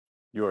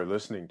You are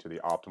listening to the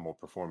Optimal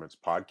Performance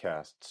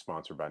Podcast,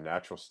 sponsored by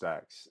Natural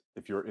Stacks.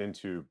 If you're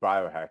into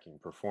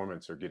biohacking,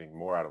 performance, or getting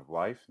more out of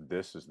life,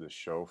 this is the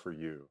show for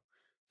you.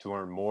 To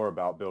learn more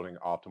about building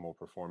optimal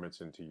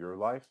performance into your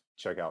life,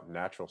 check out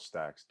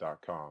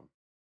naturalstacks.com.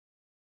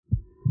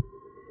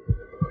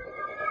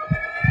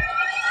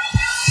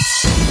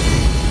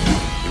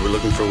 You were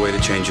looking for a way to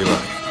change your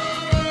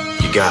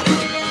life. You got it.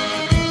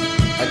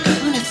 I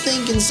kind of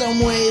think in some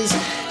ways,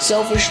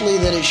 selfishly,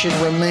 that it should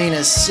remain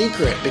a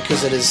secret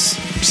because it is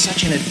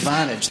such an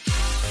advantage.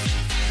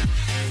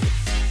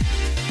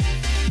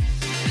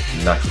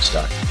 Natural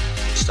Stack.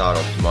 Start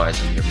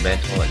optimizing your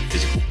mental and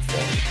physical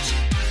performance.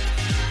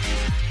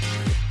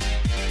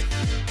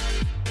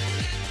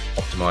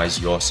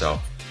 Optimize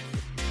yourself.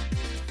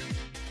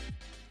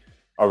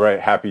 All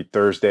right, happy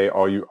Thursday,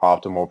 all you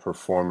optimal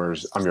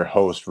performers. I'm your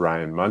host,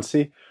 Ryan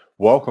Muncie.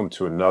 Welcome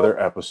to another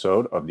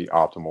episode of the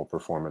Optimal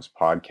Performance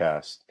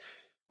Podcast. I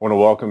want to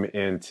welcome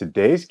in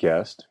today's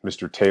guest,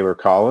 Mr. Taylor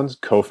Collins,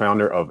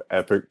 co-founder of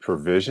Epic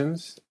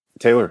Provisions.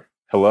 Taylor,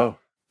 hello.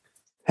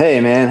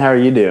 Hey, man. How are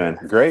you doing?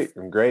 Great.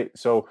 I'm great.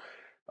 So,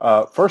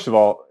 first of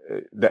all,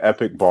 the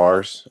Epic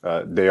bars,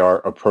 they are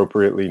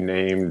appropriately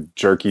named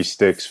jerky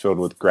sticks filled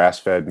with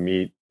grass-fed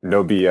meat,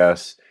 no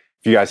BS.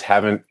 If you guys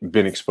haven't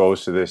been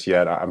exposed to this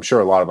yet, I'm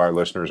sure a lot of our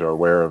listeners are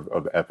aware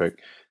of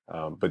Epic.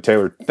 But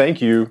Taylor,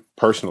 thank you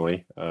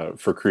personally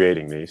for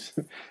creating these.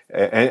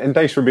 And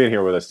thanks for being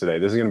here with us today.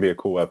 This is going to be a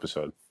cool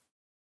episode.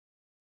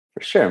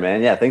 For sure,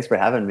 man. Yeah, thanks for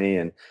having me,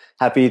 and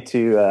happy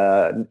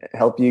to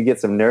help you get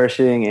some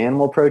nourishing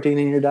animal protein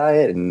in your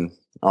diet and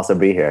also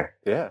be here.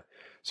 Yeah.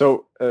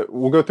 So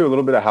we'll go through a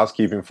little bit of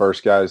housekeeping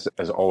first, guys.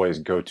 As always,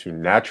 go to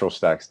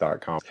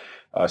naturalstacks.com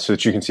so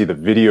that you can see the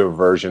video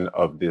version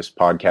of this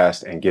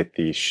podcast and get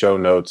the show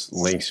notes,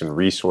 links, and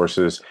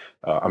resources.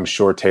 I'm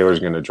sure Taylor's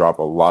going to drop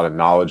a lot of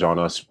knowledge on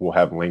us. We'll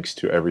have links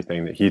to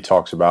everything that he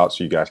talks about,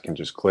 so you guys can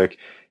just click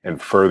and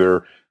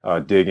further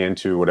dig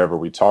into whatever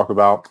we talk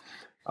about.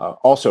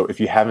 Also, if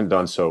you haven't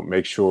done so,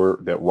 make sure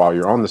that while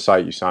you're on the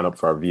site, you sign up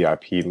for our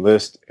VIP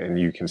list, and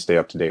you can stay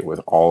up to date with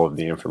all of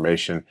the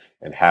information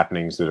and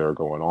happenings that are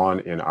going on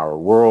in our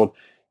world.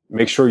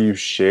 Make sure you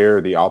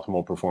share the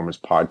Optimal Performance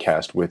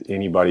Podcast with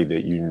anybody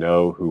that you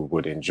know who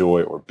would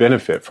enjoy or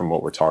benefit from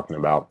what we're talking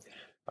about.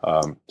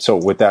 So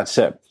with that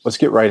said, let's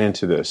get right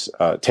into this.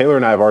 Taylor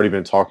and I have already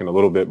been talking a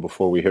little bit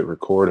before we hit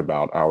record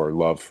about our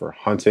love for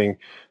hunting.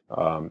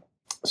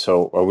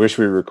 So I wish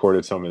we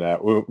recorded some of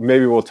that.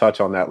 Maybe we'll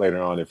touch on that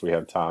later on if we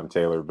have time,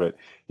 Taylor. But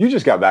you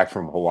just got back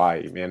from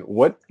Hawaii, man.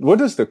 What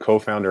does the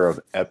co-founder of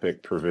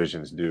Epic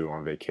Provisions do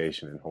on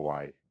vacation in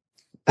Hawaii?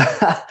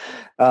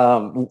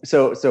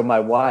 So my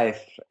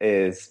wife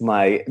is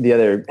the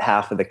other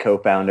half of the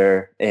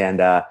co-founder,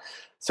 and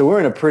so we're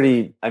in a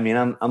pretty. I mean,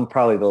 I'm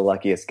probably the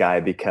luckiest guy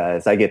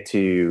because I get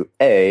to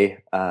create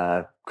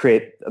a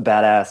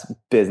badass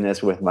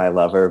business with my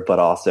lover, but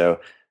also.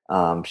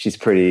 She's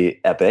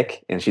pretty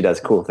epic and she does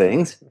cool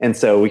things. And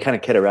so we kind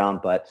of kid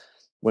around, but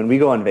when we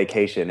go on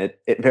vacation, it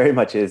very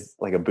much is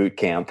like a boot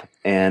camp.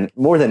 And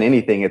more than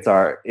anything, it's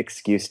our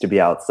excuse to be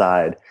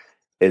outside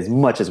as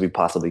much as we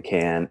possibly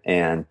can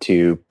and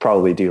to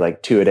probably do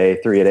like 2 a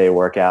day, 3 a day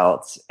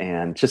workouts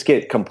and just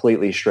get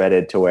completely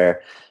shredded to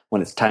where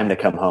when it's time to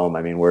come home,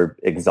 I mean, we're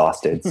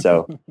exhausted.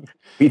 So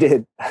we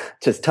did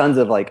just tons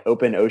of like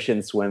open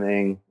ocean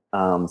swimming,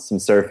 some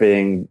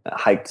surfing,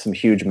 hiked some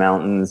huge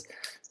mountains.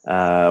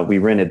 We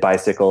rented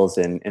bicycles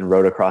and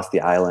rode across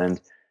the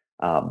island.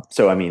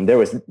 So, I mean, there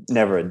was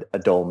never a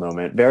dull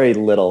moment, very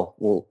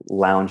little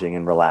lounging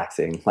and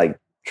relaxing, like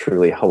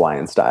truly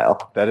Hawaiian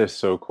style. That is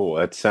so cool.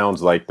 That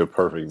sounds like the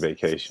perfect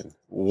vacation.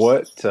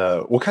 What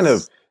kind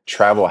of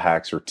travel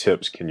hacks or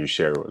tips can you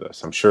share with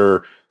us? I'm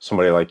sure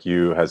somebody like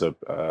you has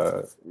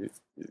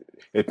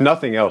if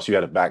nothing else, you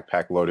had a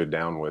backpack loaded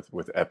down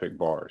with Epic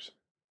bars.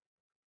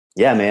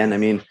 Yeah, man. I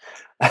mean,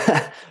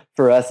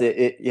 for us,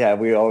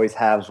 we always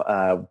have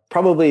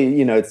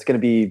probably, it's going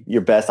to be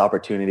your best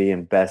opportunity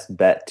and best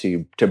bet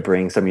to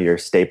bring some of your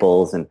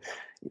staples and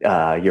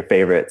your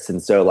favorites.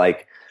 And so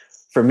like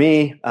for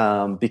me,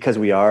 because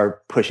we are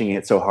pushing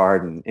it so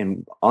hard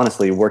and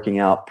honestly working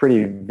out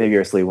pretty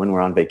vigorously when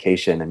we're on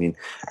vacation, I mean,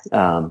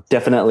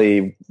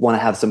 definitely want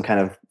to have some kind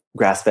of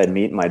grass-fed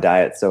meat in my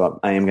diet. So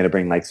I am going to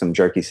bring like some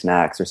jerky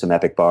snacks or some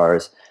Epic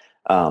bars.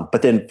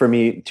 But then for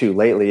me too,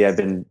 lately I've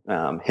been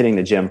hitting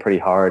the gym pretty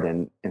hard,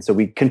 and so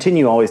we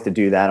continue always to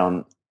do that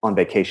on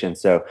vacation.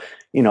 So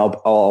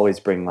I'll always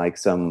bring like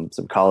some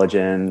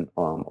collagen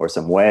or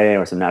some whey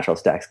or some Natural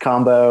Stacks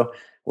combo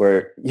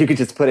where you could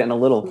just put it in a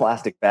little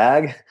plastic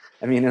bag.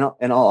 I mean,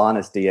 in all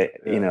honesty,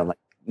 like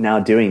now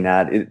doing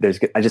that,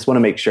 I just want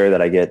to make sure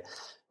that I get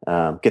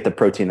the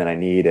protein that I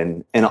need,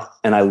 and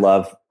I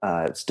love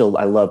I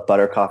love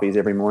butter coffees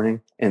every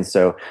morning, and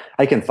so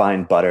I can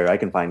find butter, I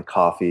can find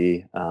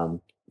coffee,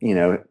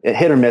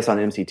 hit or miss on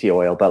MCT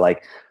oil, but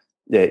like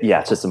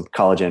it's just some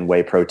collagen,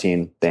 whey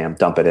protein,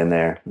 dump it in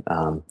there.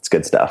 It's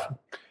good stuff.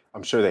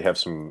 I'm sure they have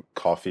some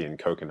coffee and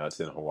coconuts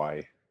in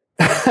Hawaii.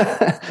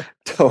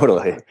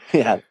 Totally,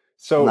 yeah.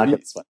 So not gonna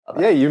sweat about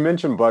that. yeah, you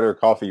mentioned butter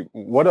coffee.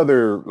 What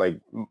other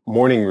like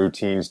morning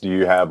routines do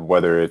you have,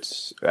 whether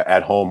it's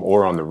at home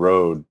or on the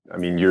road? I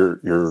mean, you're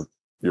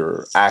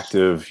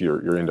active,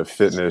 you're into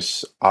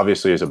fitness.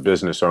 Obviously, as a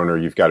business owner,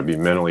 you've got to be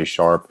mentally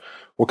sharp.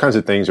 What kinds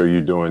of things are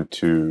you doing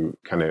to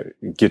kind of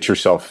get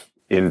yourself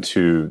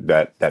into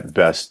that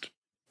best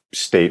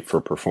state for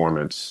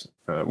performance,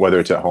 whether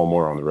it's at home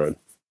or on the road?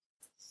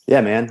 Yeah,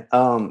 man.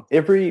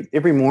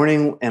 Every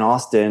morning in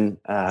Austin,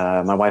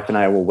 my wife and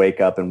I will wake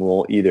up and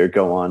we'll either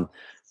go on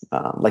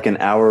like an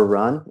hour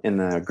run in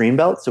the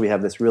Greenbelt. So we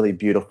have this really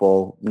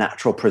beautiful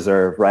natural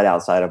preserve right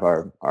outside of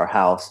our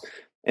house.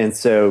 And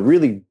so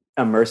really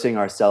immersing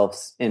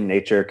ourselves in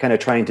nature, kind of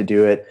trying to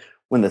do it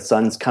when the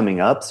sun's coming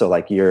up. So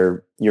like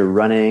you're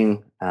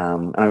running,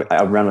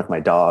 I run with my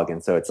dog.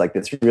 And so it's like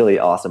this really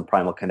awesome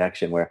primal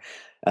connection where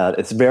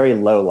it's very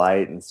low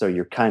light. And so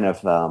you're kind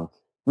of,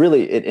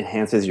 really it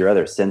enhances your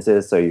other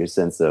senses. So your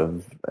sense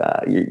of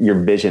your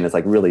vision is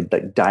like really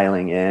like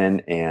dialing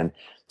in, and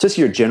just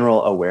your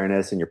general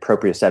awareness and your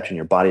proprioception,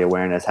 your body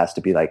awareness has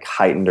to be like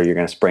heightened or you're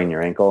going to sprain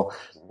your ankle.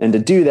 And to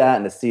do that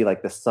and to see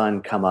like the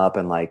sun come up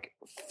and like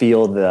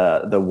feel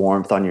the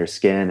warmth on your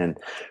skin and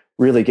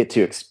really get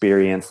to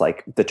experience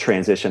like the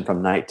transition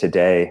from night to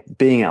day,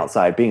 being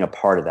outside, being a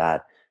part of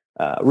that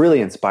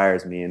really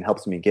inspires me and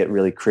helps me get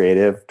really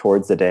creative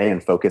towards the day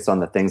and focus on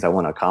the things I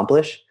want to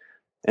accomplish.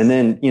 And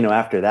then,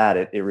 after that,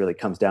 it really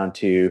comes down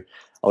to,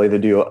 I'll either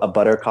do a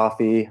butter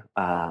coffee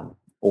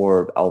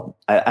or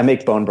I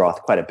make bone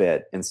broth quite a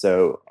bit. And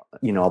so,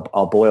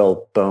 I'll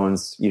boil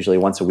bones usually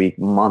once a week,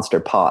 monster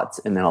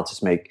pots, and then I'll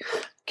just make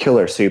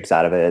killer soups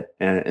out of it.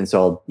 And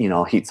so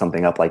I'll heat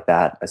something up like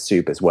that, a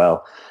soup as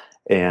well.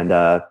 And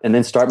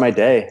then start my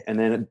day and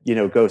then,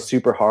 go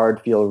super hard,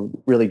 feel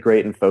really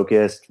great and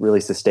focused,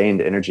 really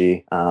sustained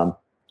energy.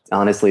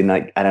 Honestly,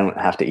 I don't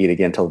have to eat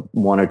again till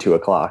 1 or 2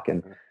 o'clock,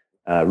 and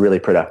really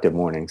productive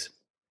mornings.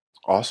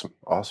 Awesome.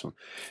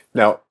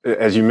 Now,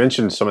 as you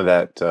mentioned, some of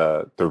that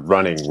the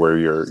running where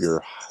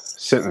your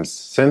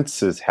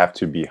senses have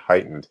to be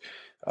heightened.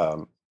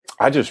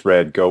 I just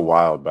read Go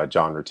Wild by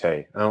John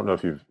Rattay. I don't know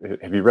if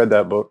have you read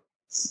that book?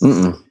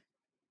 Mm-mm.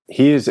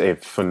 He is a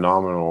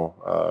phenomenal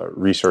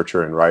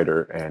researcher and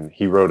writer, and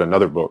he wrote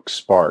another book,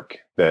 Spark,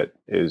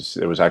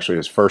 it was actually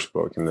his first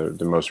book, and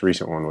the most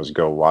recent one was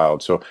Go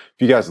Wild. So if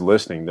you guys are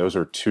listening, those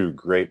are 2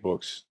 great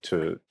books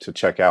to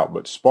check out.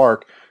 But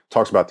Spark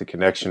talks about the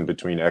connection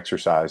between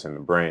exercise and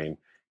the brain.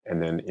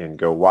 And then in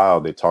Go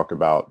Wild, they talk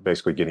about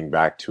basically getting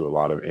back to a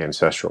lot of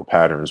ancestral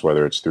patterns,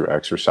 whether it's through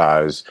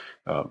exercise,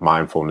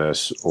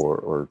 mindfulness,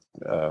 or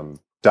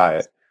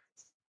diet.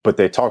 But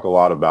they talk a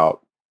lot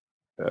about,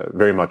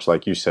 very much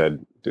like you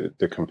said,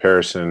 the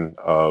comparison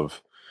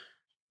of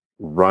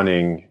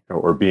running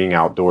or being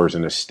outdoors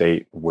in a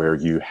state where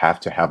you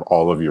have to have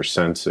all of your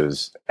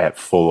senses at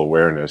full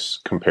awareness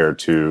compared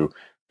to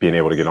being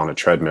able to get on a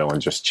treadmill and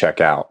just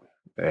check out.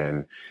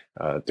 And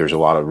there's a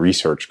lot of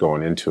research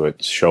going into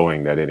it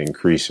showing that it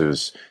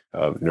increases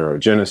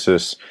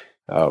neurogenesis,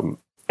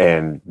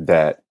 and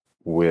that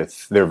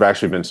there have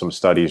actually been some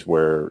studies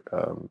where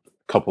a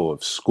couple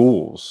of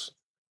schools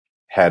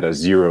had a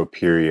 0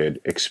 period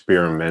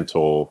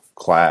experimental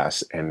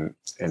class. And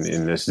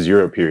in this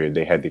 0 period,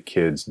 they had the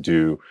kids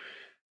do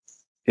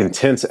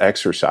intense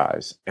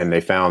exercise. And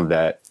they found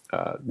that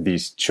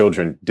these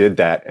children did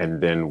that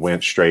and then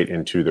went straight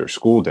into their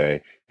school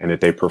day, and that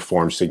they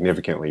performed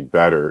significantly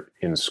better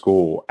in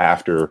school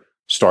after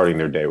starting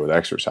their day with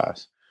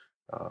exercise,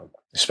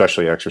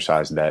 especially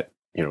exercise that,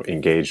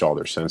 engaged all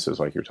their senses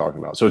like you're talking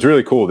about. So it's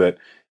really cool that,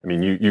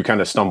 you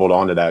kind of stumbled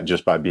onto that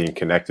just by being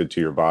connected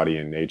to your body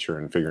and nature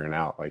and figuring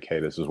out like,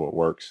 hey, this is what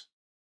works.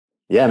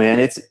 Yeah, man,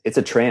 it's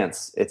a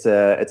trance. It's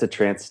a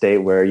trance state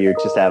where you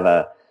just have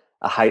a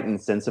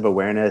heightened sense of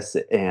awareness.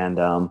 And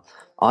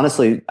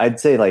honestly, I'd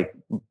say like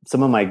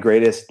some of my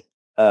greatest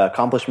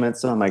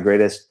accomplishments, some of my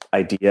greatest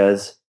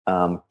ideas,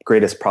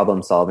 greatest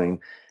problem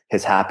solving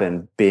has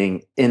happened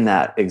being in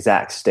that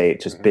exact state,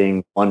 just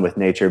being one with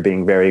nature,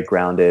 being very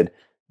grounded,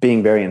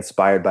 being very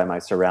inspired by my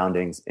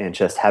surroundings, and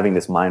just having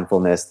this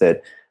mindfulness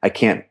that I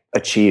can't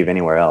achieve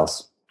anywhere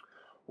else.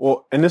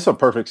 Well, and this is a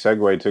perfect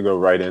segue to go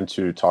right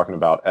into talking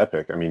about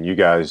Epic. You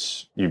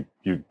guys, you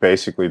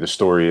basically, the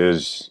story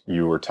is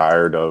you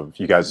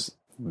guys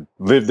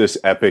lived this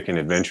epic and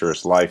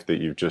adventurous life that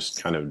you've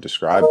just kind of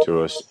described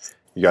to us.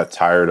 You got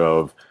tired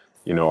of,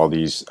 all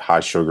these high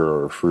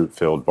sugar or fruit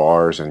filled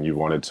bars, and you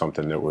wanted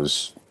something that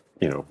was,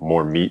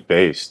 more meat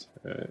based.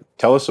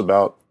 Tell us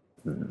about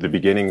the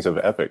beginnings of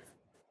Epic.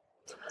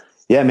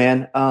 Yeah,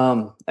 man.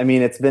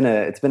 It's been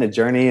a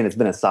journey and it's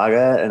been a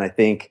saga, and I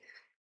think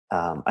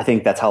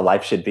that's how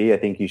life should be. I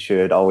think you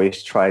should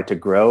always try to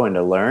grow and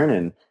to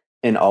learn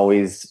and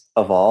always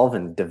evolve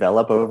and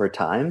develop over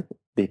time.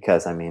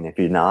 Because if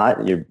you're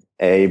not, you're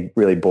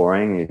really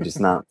boring. You're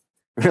just not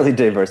really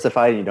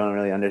diversified. You don't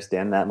really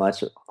understand that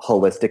much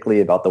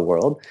holistically about the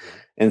world.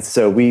 And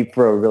so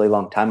for a really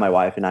long time, my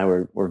wife and I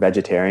were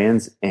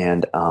vegetarians,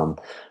 and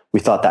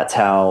we thought that's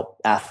how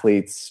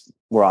athletes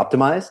were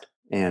optimized.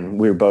 and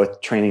we were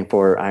both training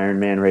for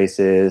Ironman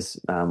races,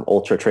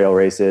 ultra trail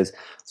races.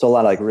 So a lot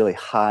of like really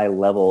high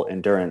level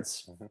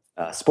endurance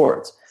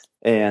sports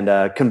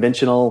and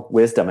conventional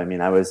wisdom. I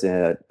mean, I was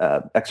in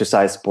a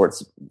exercise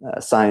sports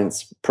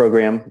science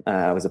program.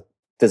 I was a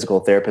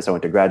physical therapist. I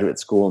went to graduate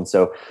school. And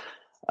so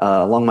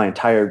along my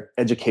entire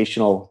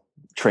educational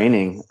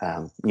training,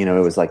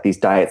 it was like these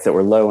diets that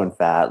were low in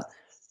fat,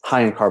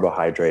 high in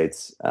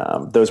carbohydrates.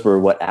 Those were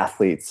what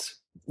athletes,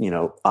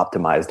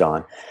 optimized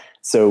on.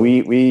 So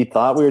we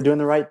thought we were doing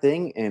the right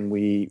thing, and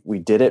we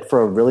did it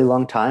for a really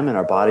long time, and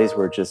our bodies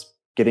were just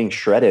getting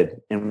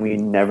shredded, and we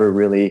never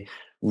really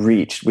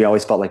reached. We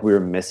always felt like we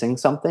were missing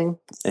something.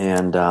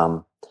 And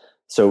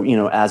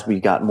so, as we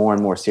got more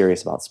and more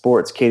serious about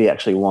sports, Katie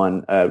actually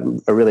won a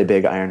really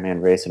big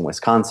Ironman race in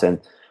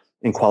Wisconsin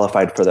and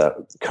qualified for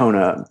the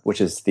Kona,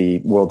 which is the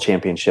World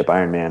Championship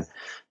Ironman.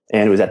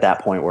 And it was at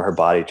that point where her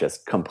body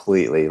just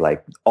completely,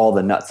 like, all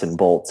the nuts and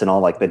bolts and all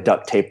like the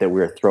duct tape that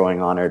we were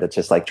throwing on her to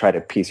just like try to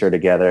piece her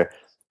together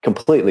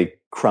completely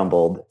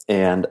crumbled.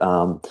 And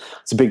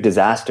it's a big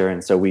disaster.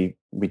 And so we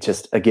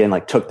just, again,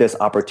 like took this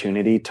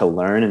opportunity to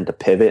learn and to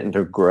pivot and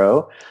to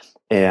grow.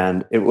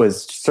 And it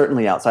was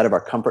certainly outside of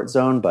our comfort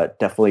zone, but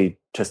definitely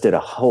just did a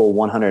whole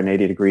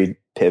 180-degree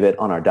pivot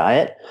on our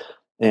diet.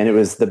 And it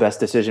was the best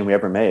decision we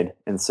ever made.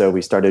 And so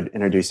we started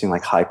introducing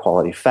like high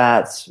quality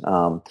fats,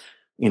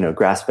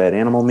 grass-fed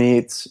animal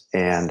meats,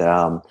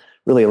 and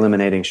really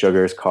eliminating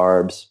sugars,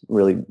 carbs,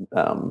 really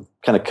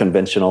kind of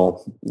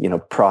conventional,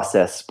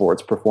 processed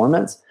sports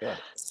performance. Yeah.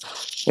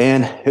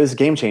 And it was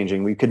game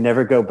changing. We could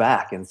never go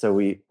back. And so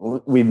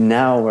we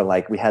now were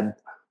like,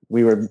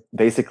 we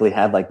basically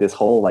had like this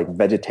whole like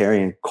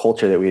vegetarian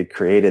culture that we had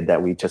created,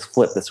 that we just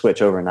flipped the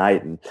switch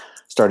overnight and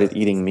started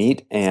eating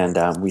meat. And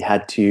we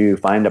had to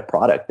find a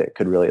product that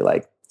could really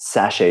like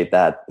satiate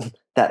that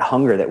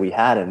hunger that we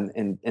had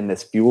in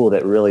this fuel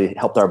that really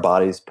helped our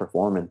bodies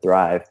perform and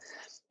thrive.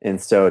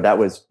 And so that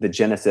was the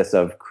genesis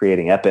of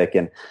creating Epic.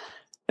 And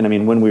I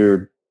mean, when we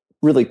were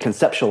really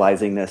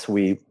conceptualizing this,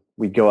 we'd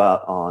go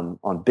out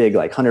on big,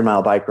 like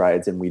 100-mile bike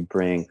rides, and we'd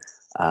bring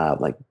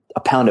like a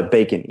pound of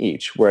bacon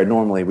each, where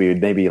normally we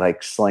would maybe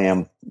like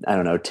slam,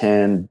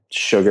 10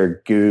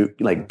 sugar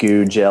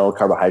goo gel,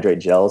 carbohydrate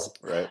gels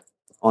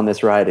on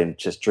this ride, and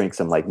just drink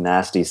some like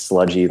nasty,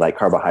 sludgy, like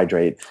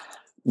carbohydrate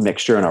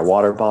mixture in our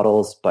water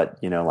bottles. But,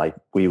 like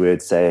we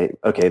would say,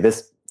 okay,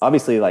 this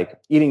obviously, like,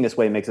 eating this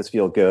way makes us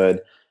feel good.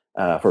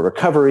 For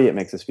recovery, it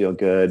makes us feel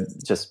good,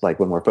 just like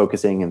when we're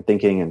focusing and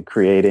thinking and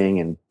creating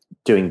and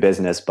doing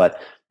business.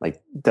 But like,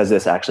 does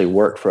this actually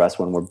work for us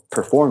when we're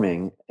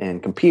performing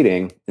and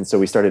competing? And so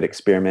we started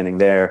experimenting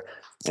there.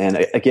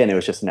 And again, it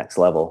was just next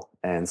level.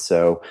 And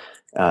so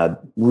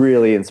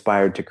really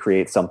inspired to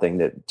create something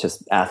that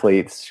just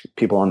athletes,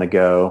 people on the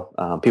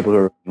go, people who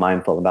are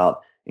mindful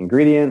about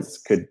ingredients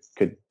could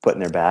put in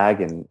their bag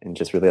and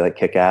just really like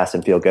kick ass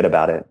and feel good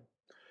about it.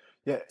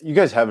 Yeah, you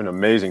guys have an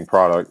amazing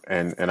product,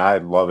 and I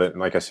love it. And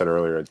like I said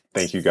earlier,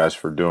 thank you guys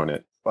for doing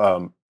it.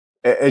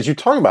 As you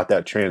talk about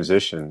that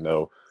transition,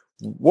 though,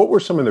 what were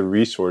some of the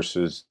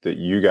resources that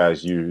you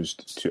guys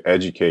used to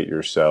educate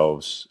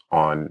yourselves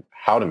on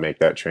how to make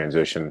that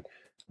transition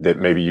that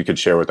maybe you could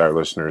share with our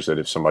listeners, that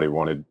if somebody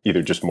wanted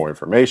either just more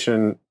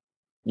information,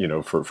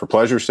 for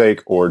pleasure's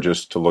sake, or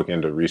just to look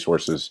into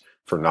resources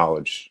for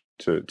knowledge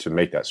to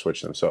make that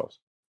switch themselves?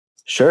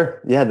 Sure.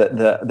 Yeah.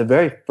 The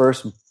very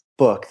first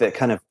book that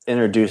kind of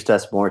introduced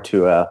us more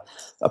to a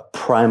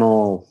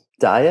primal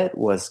diet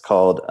was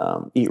called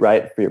Eat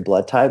Right for Your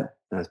Blood Type.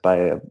 It was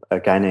by a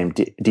guy named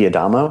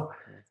D'Adamo.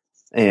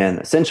 And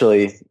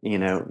essentially,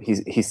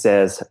 he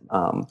says,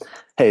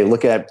 hey,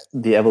 look at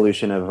the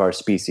evolution of our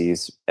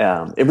species.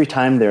 Every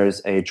time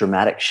there's a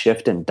dramatic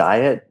shift in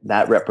diet,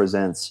 that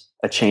represents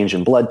a change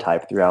in blood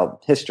type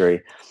throughout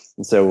history.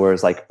 And so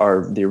whereas like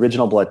the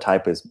original blood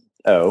type is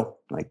O,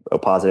 like O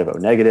positive, O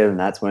negative, and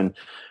that's when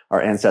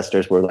our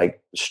ancestors were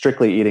like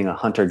strictly eating a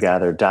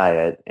hunter-gatherer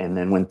diet. And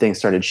then when things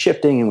started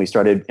shifting and we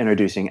started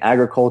introducing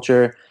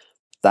agriculture,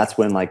 that's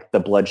when like the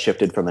blood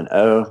shifted from an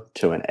O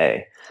to an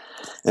A.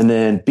 And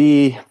then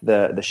B,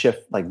 the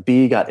shift, like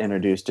B got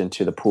introduced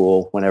into the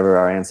pool whenever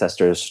our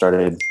ancestors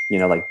started,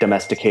 like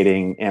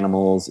domesticating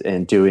animals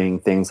and doing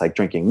things like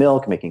drinking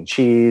milk, making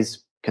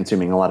cheese,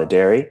 consuming a lot of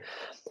dairy.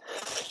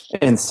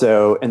 And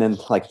then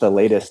like the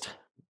latest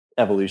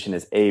evolution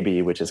is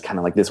AB, which is kind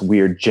of like this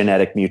weird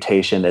genetic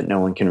mutation that no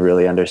one can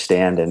really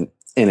understand. And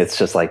it's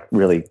just like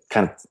really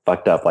kind of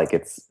fucked up. Like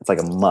it's like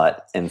a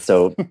mutt. And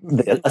so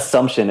the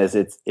assumption is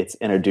it's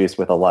introduced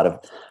with a lot of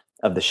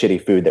the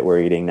shitty food that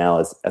we're eating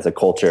now as a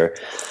culture.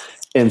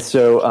 And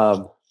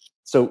so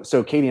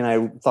Katie and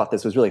I thought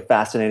this was really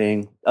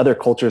fascinating. Other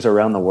cultures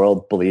around the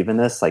world believe in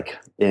this, like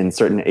in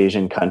certain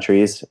Asian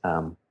countries,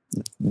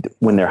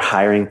 when they're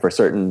hiring for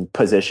certain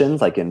positions,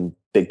 like in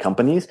big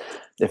companies,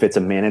 if it's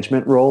a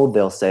management role,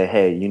 they'll say,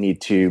 hey, you need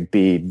to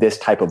be this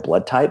type of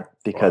blood type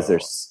because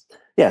there's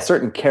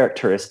certain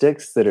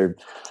characteristics that are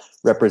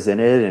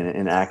represented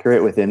and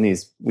accurate within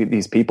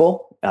these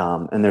people.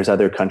 And there's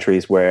other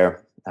countries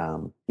where,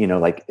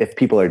 like if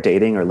people are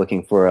dating or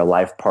looking for a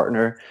life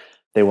partner,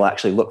 they will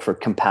actually look for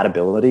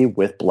compatibility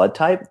with blood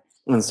type.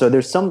 And so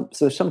there's some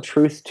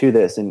truth to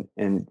this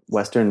in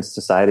Western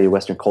society.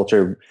 Western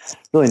culture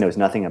really knows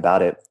nothing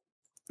about it.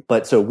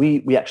 But so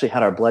we actually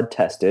had our blood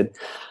tested.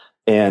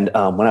 And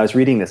when I was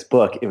reading this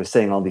book, it was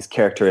saying all these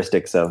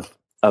characteristics of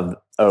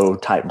O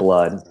type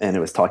blood. And it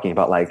was talking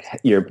about like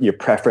your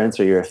preference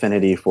or your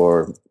affinity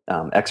for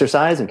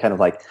exercise, and kind of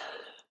like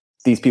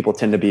these people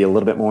tend to be a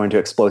little bit more into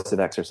explosive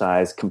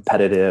exercise,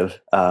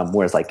 competitive,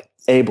 whereas like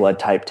A blood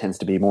type tends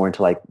to be more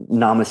into like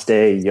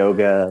namaste,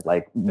 yoga,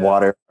 like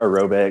water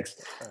aerobics,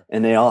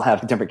 and they all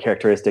have different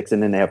characteristics.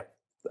 And then they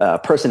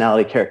have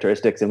personality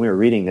characteristics. And we were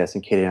reading this,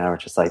 and Katie and I were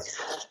just like,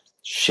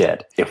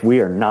 shit, if we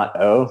are not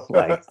O,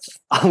 like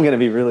I'm going to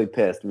be really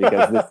pissed,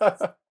 because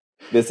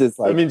this is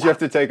like, that means you have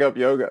to take up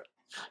yoga.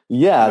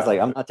 Yeah. I was like,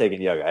 I'm not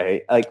taking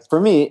yoga. Like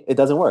for me, it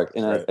doesn't work.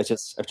 And right.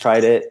 I've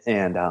tried it.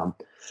 And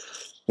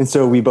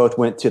so we both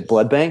went to the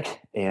blood bank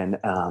and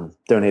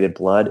donated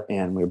blood,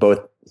 and we were both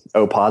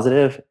O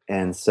positive.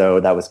 And so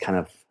that was kind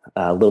of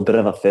a little bit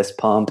of a fist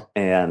pump,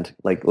 and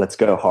like, let's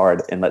go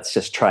hard and let's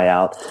just try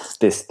out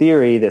this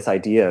theory, this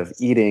idea of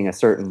eating a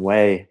certain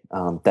way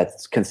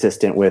that's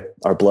consistent with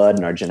our blood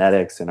and our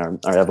genetics and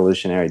our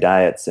evolutionary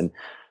diets. And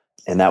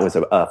that was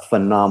a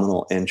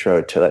phenomenal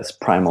intro to this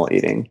primal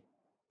eating.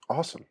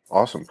 Awesome.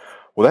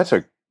 Well, that's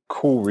a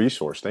cool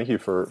resource. Thank you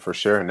for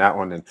sharing that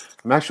one. And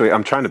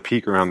I'm trying to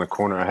peek around the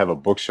corner. I have a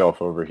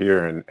bookshelf over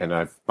here,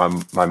 and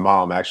my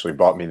mom actually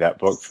bought me that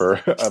book for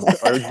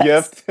a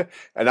gift,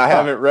 and I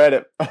haven't read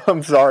it.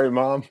 I'm sorry,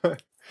 Mom.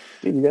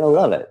 Dude, you're gonna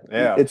love it.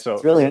 Yeah, it's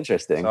really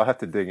interesting. So I'll have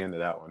to dig into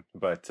that one.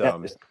 But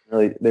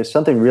there's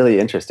something really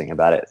interesting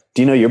about it.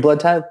 Do you know your blood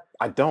type?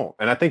 I don't,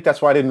 and I think that's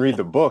why I didn't read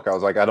the book. I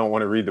was like, I don't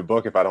want to read the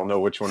book if I don't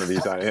know which one of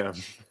these I am.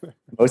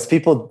 Most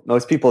people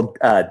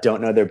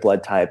don't know their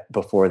blood type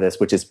before this,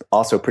 which is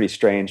also pretty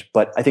strange.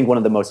 But I think one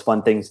of the most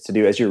fun things to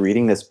do as you're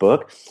reading this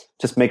book,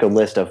 just make a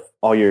list of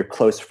all your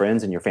close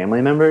friends and your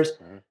family members.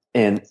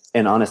 Mm-hmm.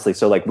 And honestly,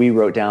 so like we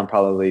wrote down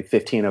probably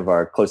 15 of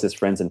our closest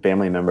friends and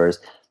family members.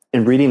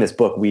 In reading this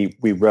book, we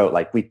wrote,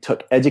 like, we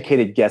took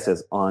educated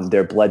guesses on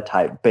their blood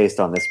type based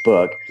on this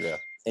book. Yeah.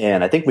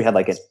 And I think we had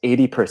like an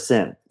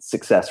 80%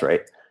 success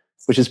rate,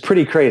 which is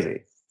pretty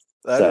crazy.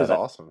 That is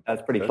awesome.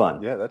 That's pretty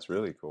fun. Yeah, that's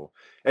really cool.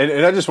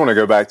 And I just want to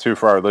go back too,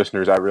 for our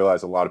listeners, I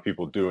realize a lot of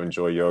people do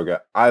enjoy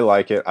yoga. I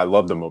like it. I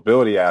love the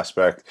mobility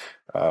aspect.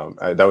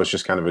 That was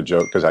just kind of a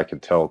joke, because I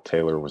could tell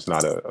Taylor was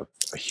not a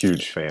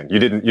huge fan. You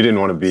didn't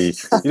want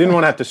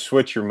to have to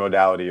switch your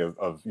modality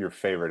of your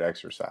favorite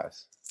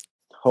exercise.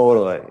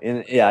 Totally.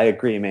 And yeah, I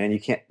agree, man. You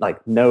can't,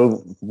 like,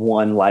 no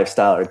one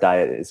lifestyle or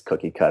diet is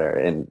cookie cutter.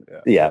 And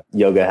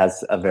yoga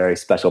has a very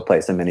special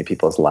place in many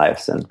people's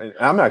lives. And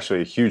I'm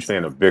actually a huge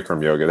fan of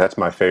Bikram yoga. That's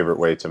my favorite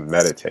way to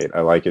meditate.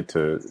 I like it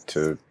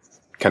to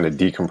kind of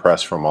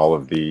decompress from all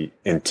of the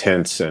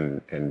intense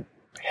and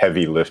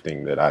heavy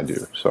lifting that I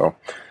do. So I'll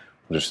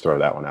just throw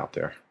that one out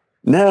there.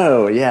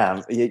 No,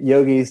 yeah.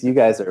 Yogis, you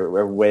guys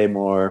are way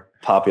more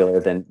popular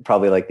than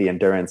probably like the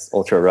endurance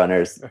ultra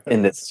runners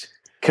in this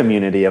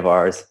community of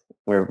ours.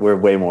 We're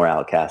way more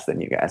outcast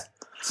than you guys.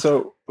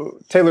 So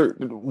Taylor,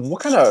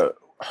 what kind of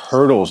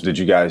hurdles did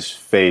you guys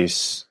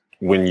face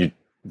when you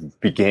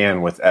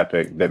began with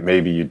Epic that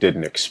maybe you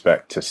didn't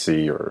expect to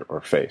see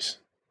or face?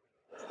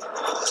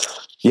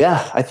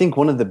 Yeah, I think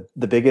one of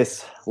the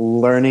biggest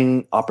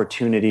learning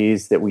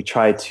opportunities that we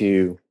try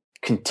to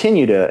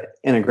continue to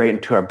integrate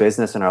into our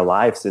business and our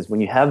lives is when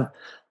you have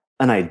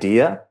an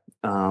idea,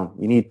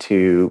 you need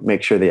to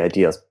make sure the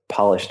idea is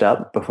polished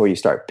up before you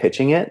start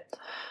pitching it.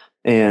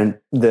 And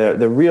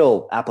the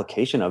real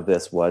application of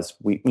this was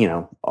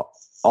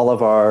all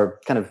of our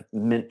kind of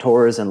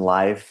mentors in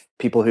life,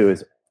 people who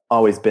has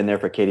always been there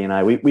for Katie and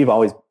I, we've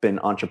always been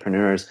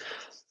entrepreneurs.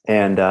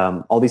 And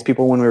all these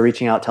people, when we were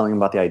reaching out, telling them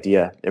about the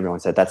idea, everyone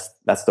said,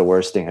 that's the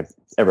worst thing I've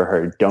ever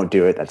heard. Don't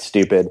do it. That's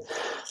stupid.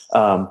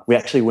 We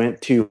actually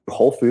went to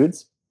Whole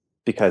Foods,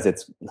 because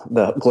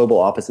the global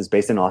office is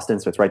based in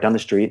Austin. So it's right down the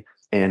street.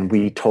 And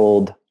we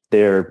told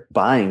their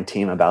buying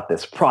team about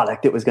this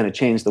product. It was going to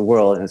change the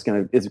world, and it's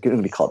going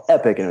to be called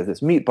Epic, and it was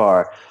this meat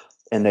bar.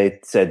 And they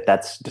said,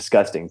 that's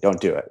disgusting. Don't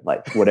do it.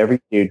 Like, whatever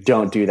you do,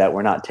 don't do that.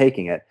 We're not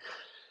taking it.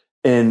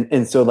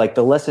 And so like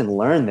the lesson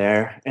learned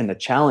there, and the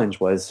challenge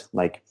was,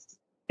 like,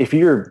 if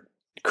you're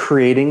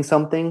creating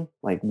something,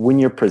 like when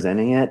you're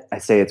presenting it, I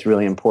say it's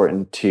really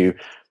important to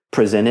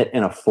present it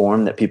in a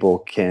form that people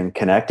can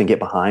connect and get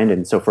behind.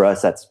 And so for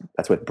us, that's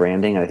with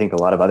branding. I think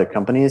a lot of other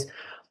companies,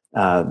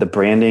 the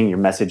branding, your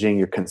messaging,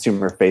 your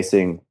consumer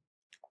facing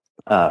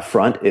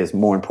front is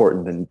more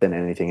important than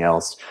anything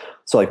else.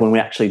 So like when we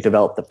actually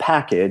developed the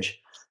package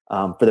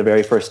for the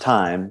very first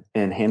time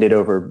and handed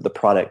over the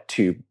product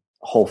to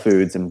Whole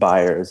Foods and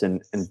buyers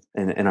and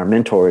our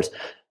mentors,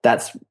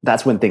 that's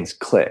when things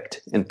clicked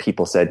and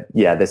people said,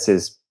 yeah, this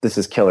is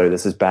killer.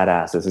 This is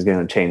badass. This is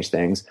going to change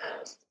things.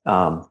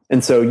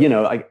 And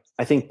so,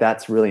 I think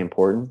that's really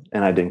important.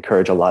 And I'd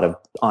encourage a lot of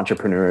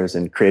entrepreneurs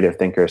and creative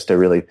thinkers to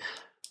really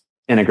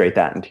integrate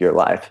that into your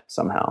life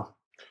somehow.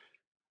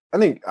 I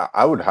think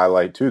I would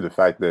highlight too the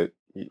fact that,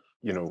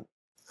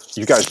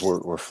 you guys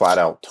were flat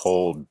out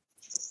told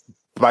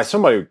by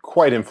somebody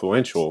quite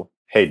influential,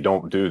 hey,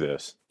 don't do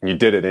this. And you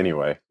did it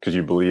anyway because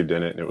you believed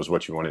in it and it was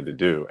what you wanted to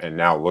do. And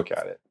now look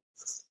at it.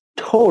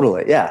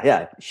 Totally.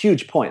 Yeah.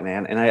 Huge point,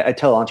 man. And I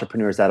tell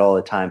entrepreneurs that all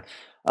the time.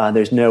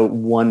 There's no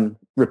one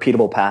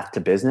repeatable path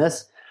to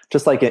business.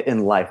 Just like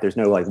in life, there's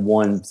no like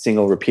one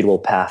single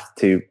repeatable path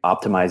to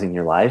optimizing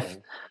your life.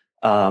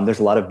 There's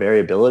a lot of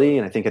variability.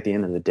 And I think at the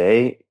end of the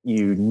day,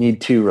 you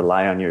need to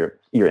rely on your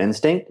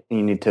instinct, and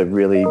you need to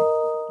really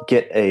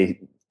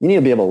you need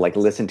to be able to like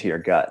listen to your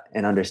gut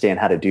and understand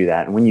how to do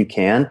that. And when you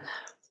can,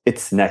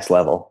 it's next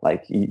level.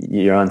 Like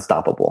you're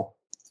unstoppable.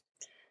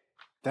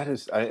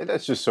 That's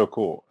just so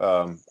cool.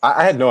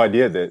 I had no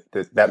idea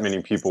that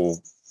many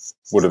people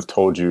would have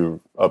told you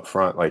up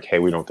front, like, hey,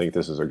 we don't think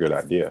this is a good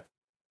idea.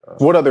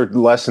 What other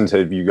lessons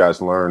have you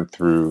guys learned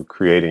through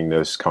creating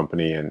this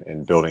company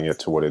and building it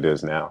to what it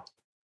is now?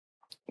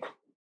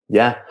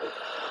 Yeah.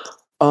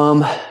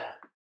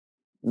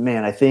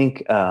 Man, I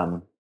think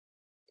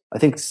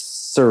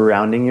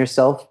surrounding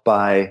yourself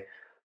by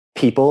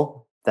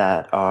people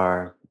that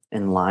are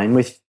in line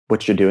with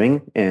what you're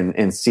doing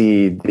and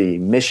see the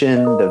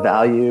mission, the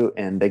value,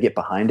 and they get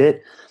behind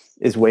it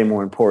is way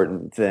more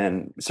important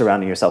than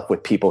surrounding yourself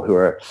with people who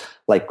are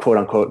like quote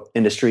unquote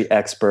industry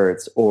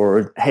experts,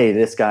 or, hey,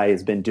 this guy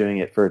has been doing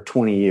it for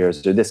 20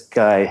 years, or this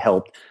guy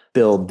helped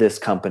build this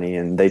company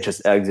and they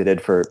just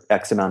exited for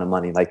X amount of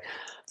money. Like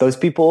those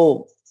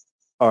people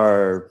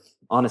are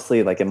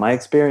honestly, like in my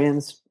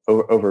experience,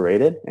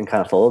 overrated and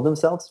kind of full of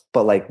themselves.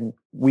 But like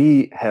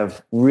we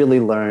have really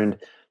learned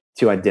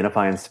to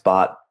identify and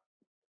spot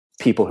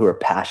people who are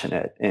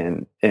passionate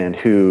and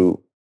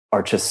who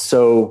are just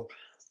so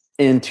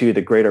into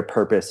the greater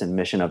purpose and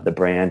mission of the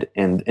brand.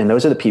 And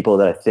those are the people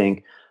that I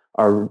think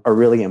are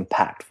really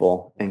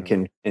impactful and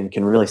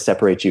can really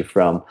separate you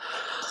from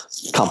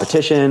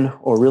competition,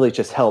 or really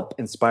just help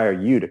inspire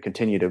you to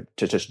continue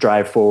to just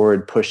drive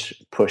forward, push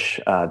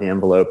the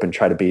envelope and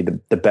try to be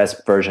the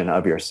best version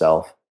of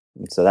yourself.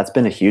 And so that's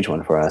been a huge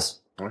one for us.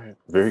 All right.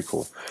 Very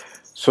cool.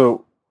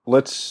 So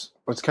let's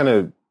kind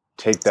of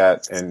take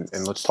that and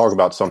let's talk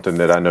about something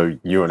that I know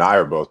you and I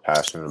are both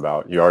passionate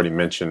about. You already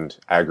mentioned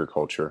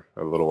agriculture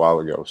a little while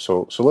ago.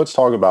 So let's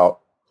talk about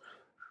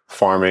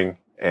farming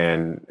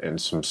and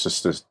some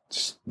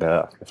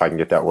if I can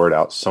get that word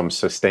out, some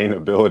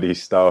sustainability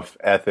stuff,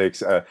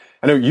 ethics. I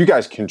know you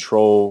guys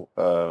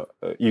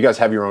you guys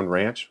have your own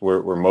ranch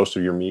where most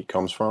of your meat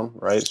comes from,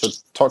 right? So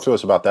talk to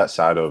us about that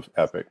side of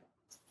Epic.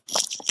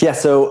 Yeah,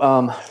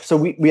 so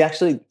we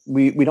actually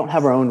don't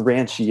have our own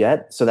ranch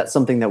yet. So that's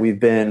something that we've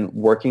been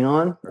working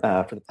on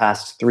for the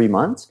past 3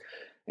 months,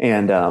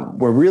 and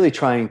we're really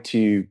trying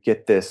to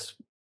get this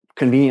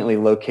conveniently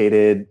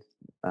located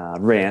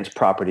ranch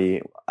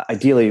property,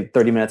 ideally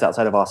 30 minutes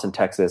outside of Austin,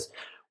 Texas,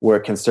 where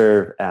it can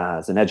serve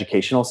as an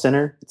educational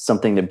center. It's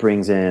something that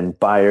brings in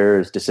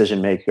buyers,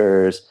 decision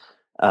makers,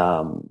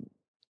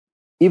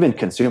 even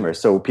consumers,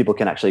 so people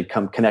can actually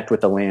come connect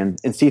with the land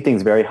and see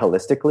things very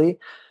holistically.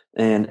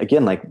 And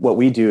again, like what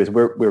we do is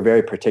we're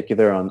very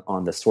particular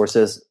on the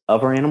sources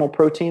of our animal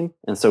protein.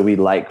 And so we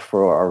like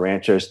for our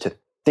ranchers to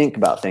think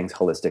about things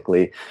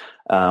holistically.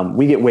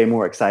 We get way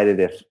more excited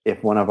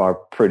if one of our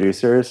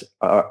producers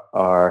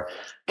are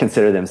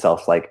consider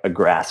themselves like a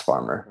grass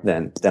farmer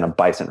than a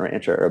bison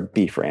rancher or a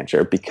beef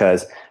rancher,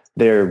 because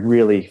they're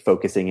really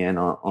focusing in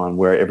on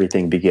where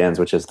everything begins,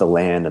 which is the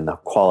land and the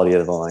quality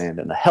of the land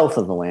and the health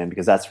of the land,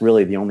 because that's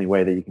really the only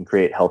way that you can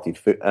create healthy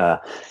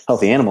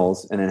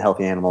animals, and then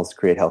healthy animals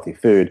create healthy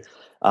food.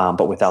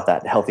 But without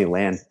that healthy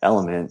land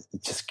element, you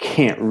just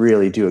can't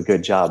really do a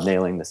good job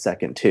nailing the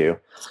second two.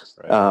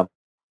 Right.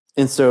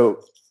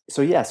 So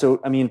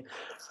I mean,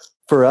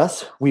 for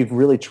us, we've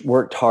really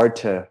worked hard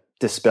to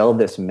dispel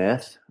this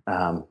myth.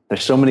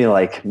 There's so many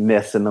like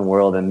myths in the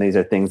world, and these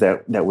are things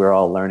that we're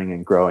all learning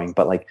and growing.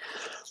 But like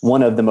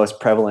one of the most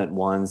prevalent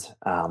ones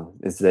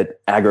is that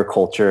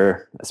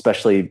agriculture,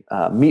 especially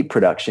meat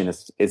production,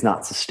 is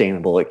not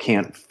sustainable. It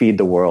can't feed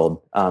the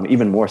world.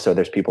 Even more so,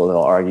 there's people that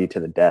will argue to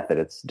the death that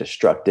it's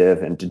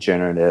destructive and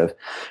degenerative,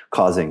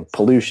 causing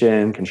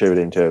pollution,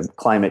 contributing to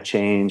climate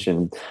change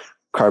and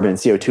carbon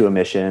CO2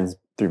 emissions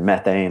through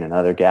methane and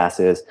other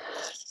gases.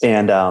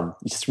 And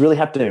you just really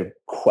have to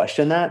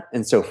question that.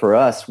 And so for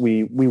us,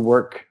 we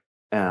work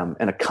in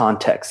a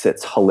context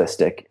that's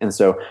holistic. And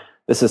so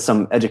this is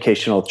some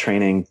educational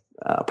training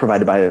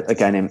provided by a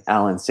guy named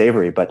Alan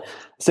Savory. But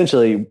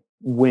essentially,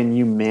 when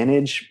you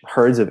manage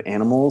herds of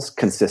animals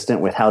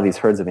consistent with how these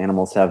herds of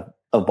animals have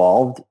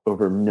evolved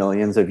over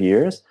millions of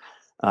years,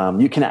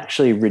 you can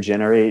actually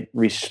regenerate,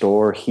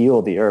 restore,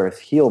 heal the earth,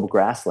 heal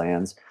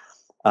grasslands.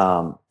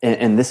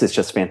 And this is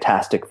just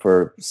fantastic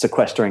for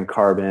sequestering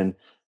carbon,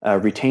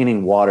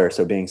 retaining water,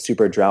 so being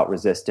super drought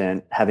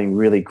resistant, having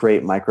really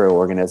great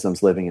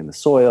microorganisms living in the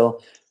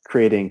soil,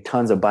 creating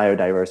tons of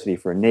biodiversity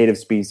for native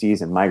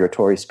species and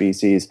migratory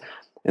species.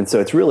 And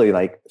so it's really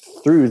like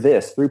through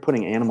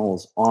putting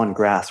animals on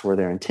grass where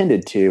they're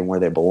intended to and where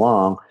they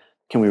belong,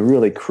 can we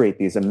really create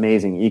these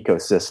amazing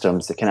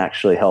ecosystems that can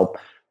actually help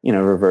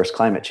reverse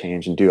climate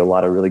change and do a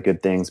lot of really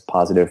good things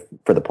positive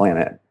for the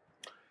planet.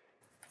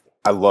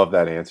 I love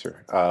that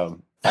answer.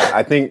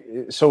 I think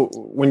so.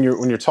 When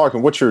you're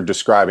talking, what you're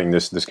describing,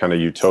 this kind of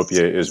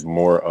utopia is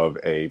more of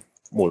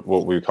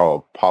what we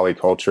call a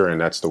polyculture,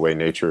 and that's the way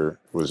nature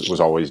was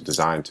always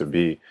designed to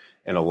be.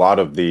 And a lot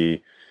of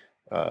the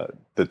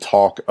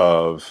talk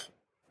of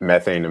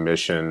methane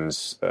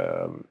emissions,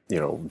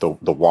 the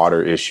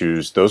water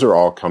issues, those are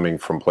all coming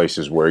from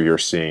places where you're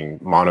seeing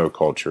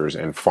monocultures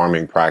and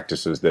farming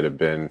practices that have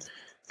been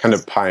kind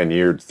of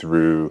pioneered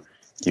through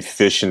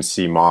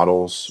efficiency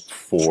models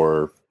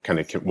for kind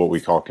of what we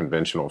call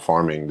conventional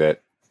farming.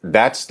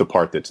 That's the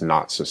part that's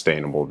not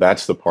sustainable.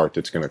 That's the part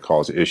that's going to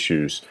cause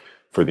issues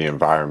for the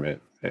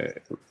environment.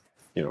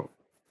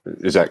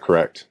 Is that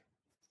correct?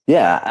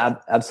 Yeah,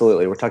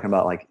 absolutely. We're talking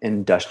about like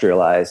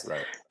industrialized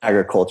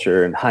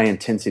agriculture and high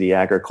intensity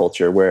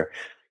agriculture where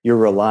you're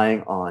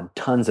relying on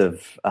tons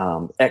of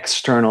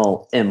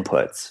external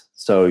inputs.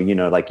 So,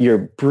 like you're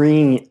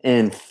bringing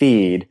in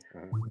feed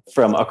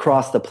from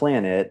across the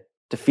planet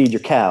to feed your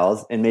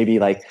cows, and maybe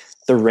like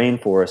the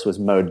rainforest was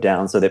mowed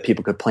down so that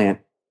people could plant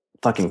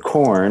fucking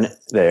corn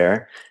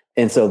there.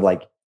 And so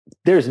like,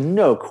 there's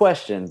no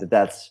question that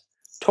that's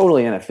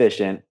totally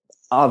inefficient,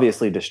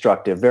 obviously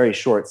destructive, very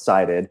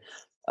short-sighted.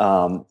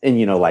 And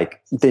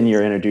then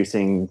you're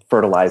introducing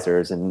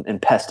fertilizers and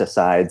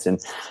pesticides, and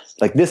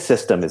like this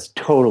system is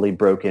totally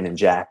broken and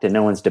jacked, and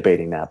no one's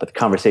debating that. But the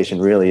conversation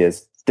really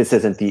is, this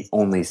isn't the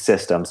only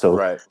system. So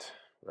right.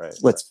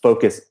 Let's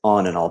focus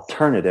on an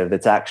alternative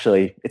that's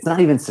actually, it's not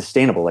even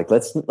sustainable. Like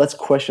let's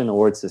question the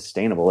word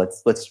sustainable.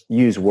 Let's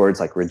use words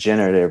like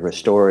regenerative,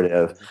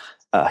 restorative,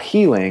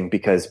 healing,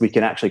 because we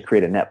can actually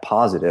create a net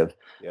positive.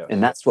 Yes.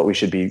 And that's what we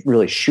should be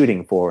really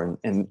shooting for.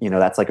 And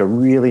that's like a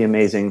really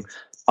amazing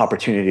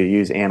opportunity to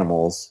use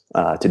animals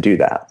to do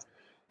that.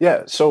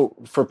 Yeah. So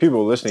for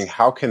people listening,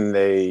 how can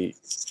they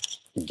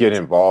get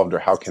involved, or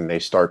how can they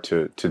start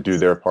to do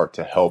their part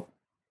to help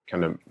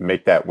kind of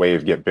make that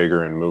wave get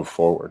bigger and move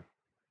forward?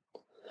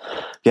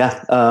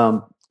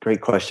 Yeah. Great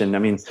question. I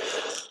mean,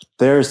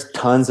 there's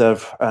tons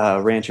of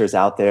ranchers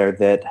out there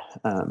that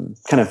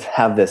kind of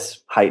have this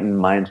heightened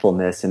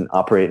mindfulness and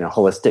operate in a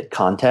holistic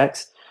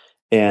context.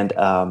 And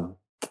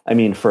I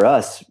mean, for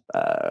us,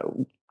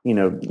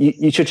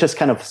 you should just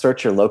kind of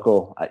search your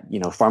local,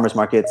 farmers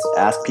markets,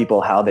 ask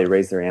people how they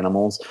raise their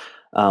animals.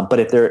 But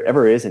if there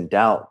ever is in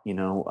doubt,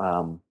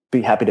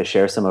 be happy to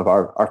share some of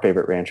our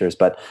favorite ranchers.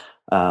 But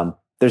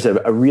there's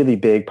a really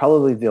big,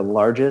 probably the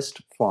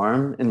largest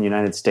farm in the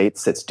United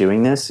States that's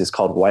doing this is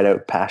called White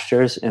Oak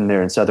Pastures, and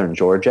they're in southern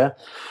Georgia.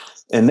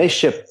 And they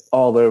ship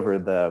all over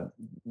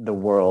the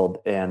world,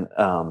 and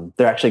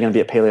they're actually going to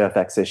be at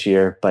PaleoFX this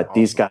year. But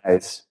these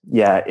guys,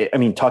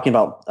 talking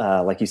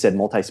about, like you said,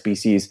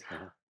 multi-species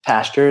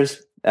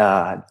pastures,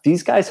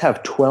 these guys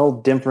have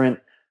 12 different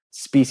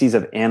species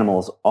of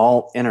animals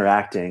all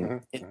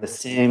interacting in the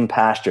same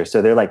pasture.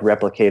 So they're like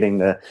replicating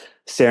the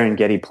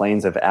Serengeti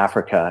plains of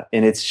Africa.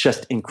 And it's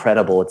just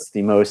incredible. It's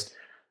the most,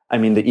 the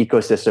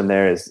ecosystem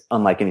there is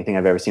unlike anything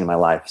I've ever seen in my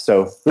life.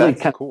 So really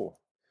that's cool.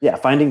 Yeah.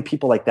 Finding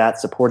people like that,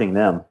 supporting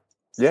them.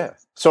 Yeah.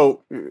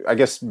 So I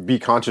guess be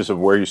conscious of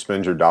where you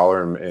spend your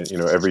dollar, and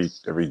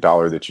every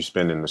dollar that you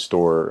spend in the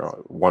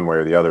store, one way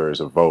or the other, is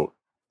a vote,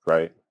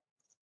 right?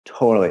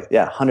 Totally.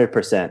 Yeah.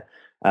 100%.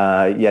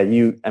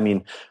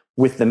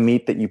 With the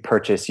meat that you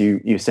purchase,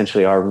 you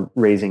essentially are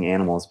raising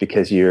animals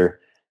because you're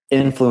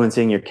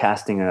influencing, you're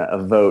casting a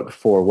vote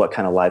for what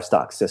kind of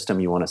livestock system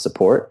you want to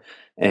support.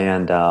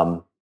 And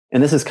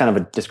this is kind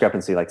of a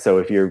discrepancy. Like, so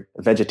if you're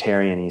a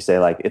vegetarian and you say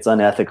like, it's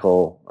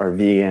unethical, or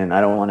vegan,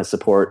 I don't want to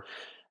support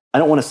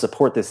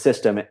this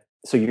system.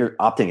 So you're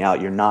opting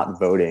out, you're not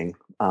voting.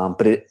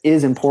 But it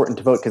is important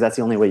to vote, because that's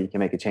the only way you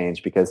can make a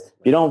change. Because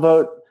if you don't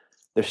vote,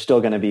 there's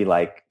still going to be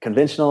like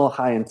conventional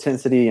high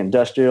intensity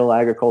industrial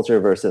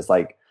agriculture versus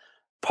like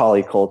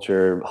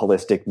polyculture,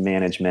 holistic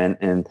management,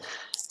 and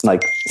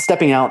like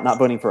stepping out, not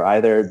voting for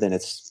either, then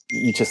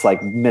you just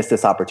like miss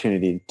this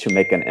opportunity to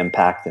make an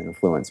impact and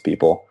influence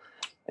people.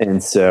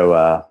 And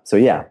so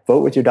yeah,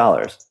 vote with your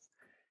dollars.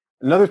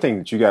 Another thing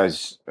that you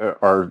guys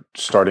are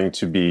starting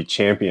to be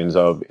champions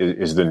of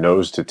is the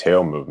nose to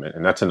tail movement.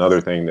 And that's another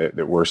thing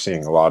that we're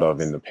seeing a lot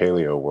of in the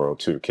paleo world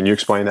too. Can you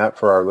explain that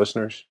for our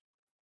listeners?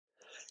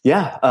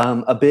 Yeah,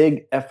 a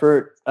big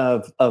effort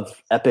of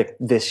EPIC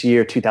this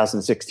year,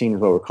 2016, is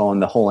what we're calling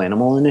the Whole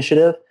Animal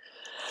Initiative.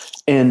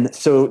 And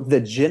so the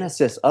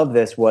genesis of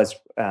this was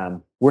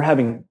we're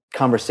having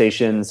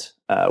conversations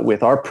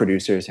with our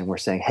producers, and we're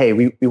saying, hey,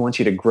 we want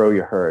you to grow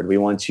your herd. We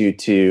want you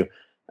to,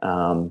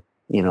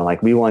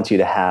 we want you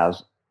to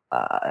have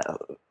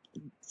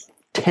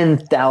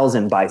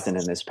 10,000 bison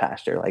in this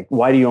pasture. Like,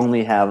 why do you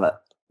only have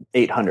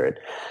 800?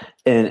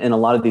 And a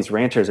lot of these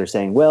ranchers are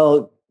saying,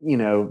 well,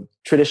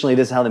 traditionally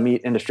this is how the meat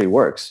industry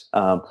works.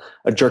 A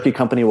jerky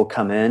company will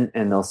come in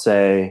and they'll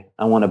say,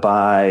 I want to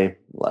buy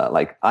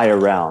like eye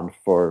round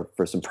for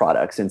some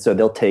products. And so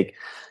they'll take,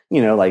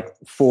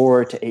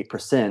 4 to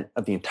 8%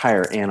 of the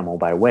entire animal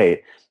by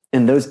weight.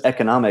 In those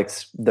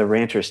economics, the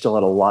rancher still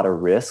had a lot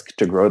of risk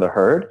to grow the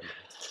herd.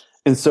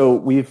 And so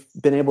we've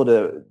been able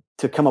to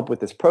come up with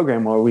this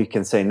program where we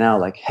can say now,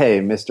 like, hey,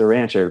 Mr.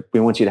 Rancher,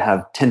 we want you to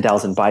have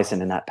 10,000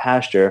 bison in that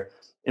pasture,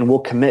 and we'll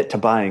commit to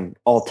buying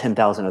all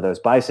 10,000 of those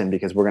bison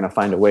because we're going to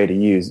find a way to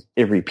use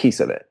every piece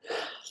of it.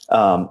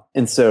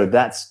 And so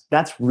that's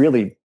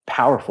really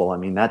powerful. I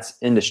mean, that's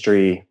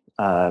industry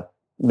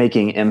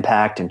making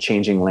impact and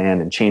changing land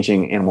and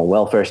changing animal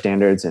welfare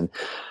standards, and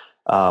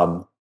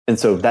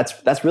so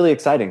that's really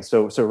exciting.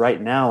 So right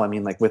now, I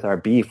mean, like with our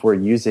beef, we're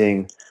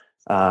using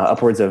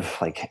upwards of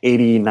like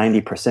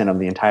 80-90% of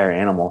the entire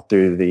animal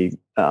through the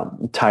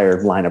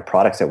entire line of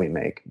products that we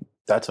make.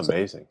 That's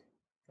amazing.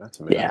 That's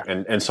amazing. Yeah.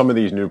 And some of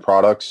these new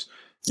products,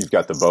 you've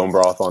got the bone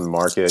broth on the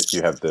market.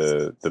 You have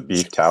the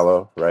beef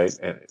tallow, right?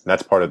 And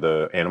that's part of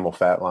the animal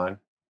fat line.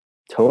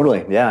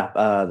 Totally. Yeah.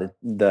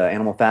 The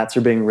animal fats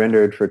are being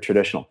rendered for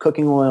traditional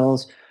cooking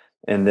oils.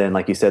 And then,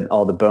 like you said,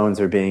 all the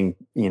bones are being,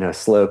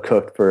 slow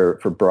cooked for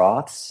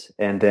broths.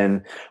 And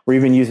then we're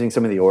even using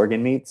some of the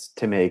organ meats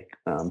to make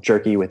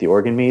jerky with the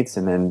organ meats.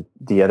 And then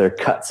the other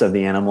cuts of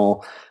the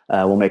animal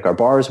we'll make our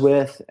bars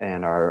with,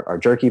 and our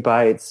jerky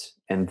bites.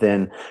 And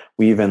then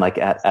we even, like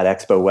at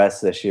Expo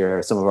West this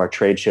year, some of our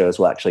trade shows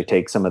will actually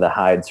take some of the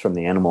hides from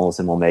the animals,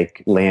 and we'll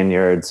make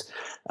lanyards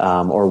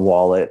or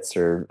wallets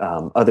or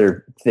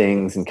other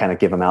things and kind of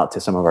give them out to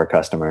some of our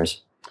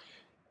customers.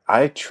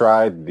 I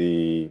tried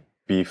the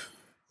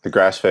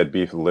grass-fed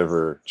beef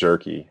liver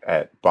jerky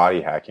at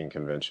Body Hacking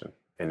Convention,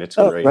 and it's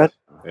great. Right.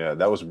 Yeah,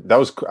 that was.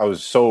 I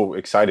was so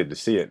excited to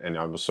see it, and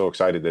I was so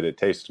excited that it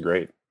tastes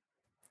great.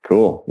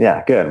 Cool.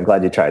 Yeah, good. I'm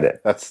glad you tried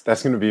it. That's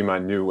going to be my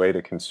new way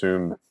to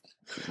consume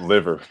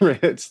liver.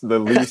 It's the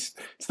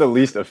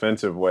least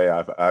offensive way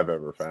I've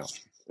ever found.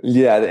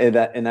 Yeah,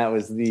 and that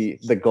was the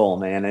goal,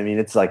 man. I mean,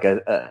 it's like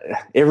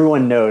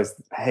everyone knows,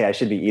 hey, I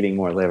should be eating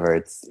more liver.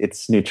 It's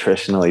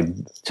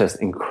nutritionally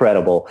just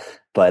incredible,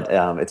 but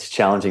it's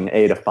challenging,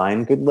 A, to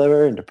find good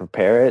liver and to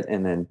prepare it,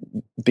 and then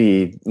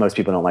B, most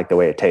people don't like the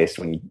way it tastes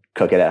when you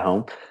cook it at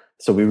home.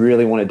 So we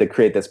really wanted to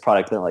create this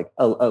product that, like,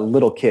 a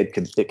little kid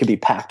could be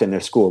packed in their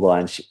school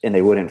lunch and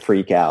they wouldn't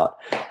freak out,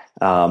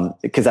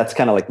 because that's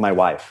kind of like my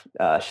wife.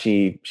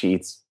 She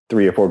eats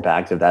 3 or 4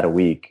 bags of that a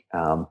week,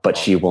 but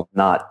she will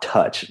not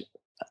touch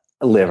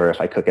liver if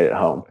I cook it at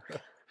home.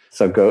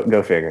 So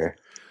go figure.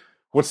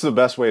 What's the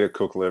best way to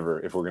cook liver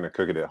if we're going to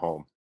cook it at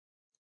home?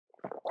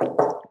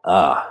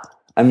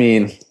 I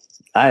mean,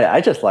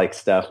 I just like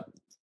stuff.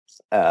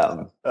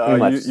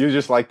 You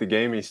just like the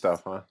gamey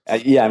stuff, huh?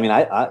 Yeah, I mean,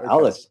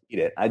 I'll just eat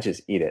it. I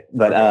just eat it.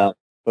 But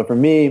but for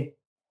me,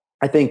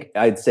 I think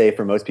I'd say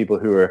for most people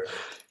who are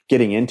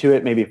getting into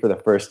it, maybe for the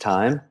first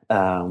time,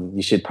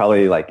 you should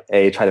probably, like,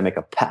 A, try to make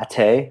a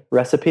pate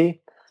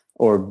recipe,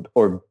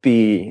 or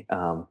B,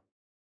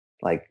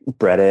 like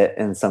bread it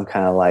in some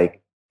kind of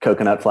like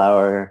coconut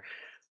flour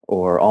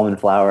or almond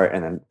flour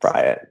and then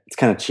fry it. It's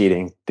kind of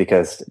cheating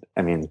because,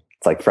 I mean,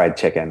 it's like fried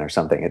chicken or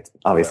something. It's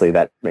obviously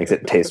that makes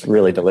it taste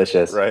really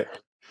delicious, right?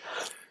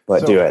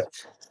 But do it.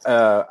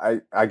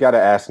 I got to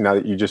ask, now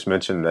that you just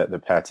mentioned that the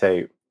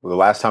pate. The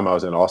last time I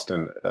was in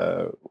Austin,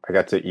 I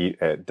got to eat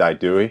at Dai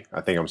Dui. I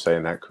think I'm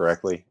saying that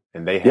correctly.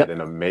 And they had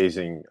an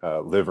amazing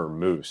liver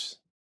mousse.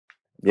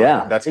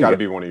 Yeah. That's got to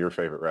be one of your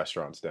favorite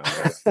restaurants down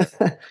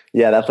there.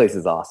 Yeah, that place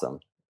is awesome.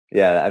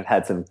 Yeah, I've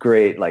had some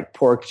great, like,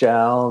 pork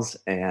jowls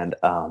and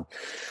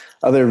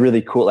other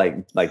really cool,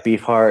 like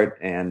beef heart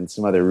and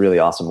some other really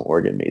awesome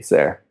organ meats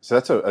there. So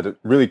that's a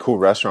really cool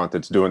restaurant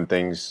that's doing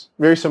things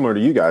very similar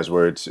to you guys,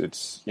 where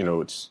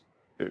it's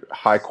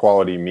high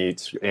quality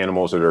meats,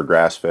 animals that are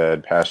grass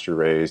fed, pasture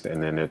raised,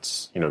 and then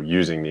it's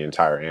using the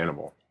entire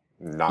animal,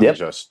 not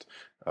just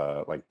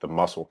like the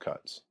muscle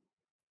cuts.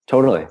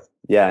 Totally.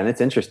 Yeah, and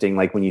it's interesting,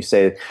 like when you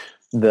say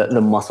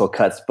the muscle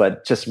cuts,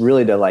 but just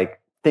really to, like,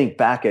 think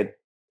back at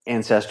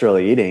ancestral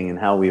eating and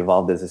how we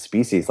evolved as a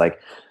species.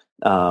 Like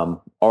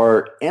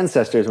our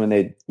ancestors, when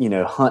they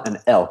hunt an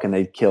elk and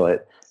they'd kill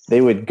it, they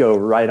would go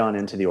right on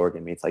into the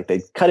organ meats. Like,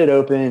 they'd cut it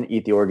open,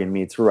 eat the organ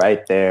meats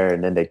right there,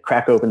 and then they'd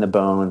crack open the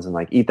bones and,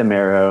 like, eat the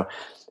marrow,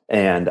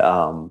 and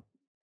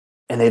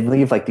they'd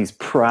leave, like, these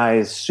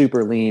prized,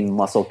 super lean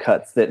muscle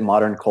cuts that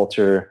modern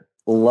culture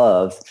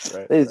loves.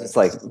 Right, they just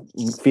like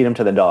feed them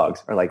to the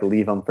dogs or, like,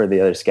 leave them for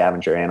the other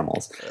scavenger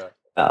animals.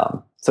 Yeah.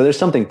 So there's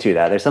something to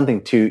that. There's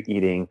something to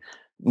eating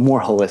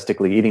more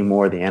holistically, eating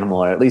more of the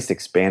animal, or at least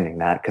expanding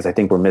that, because I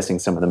think we're missing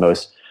some of the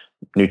most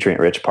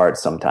nutrient-rich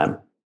parts sometime.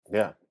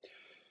 Yeah.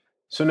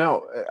 So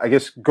now, I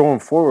guess going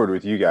forward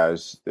with you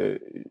guys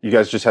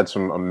just had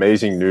some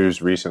amazing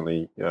news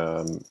recently.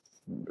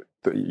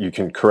 You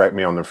can correct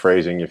me on the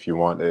phrasing if you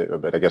want,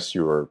 but I guess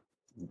you were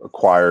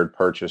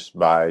purchased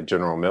by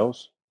General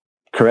Mills?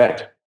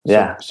 Correct.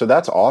 Yeah. So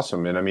that's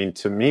awesome. And I mean,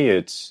 to me,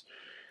 it's,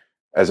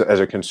 as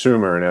a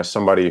consumer and as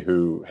somebody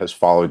who has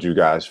followed you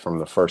guys from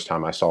the first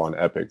time I saw an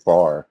Epic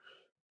bar,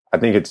 I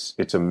think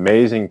it's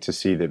amazing to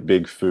see that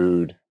Big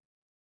Food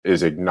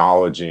is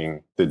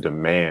acknowledging the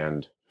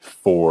demand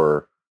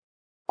for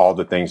all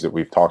the things that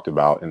we've talked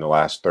about in the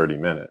last 30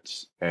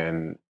 minutes.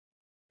 And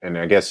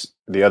I guess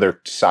the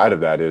other side of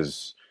that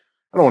is,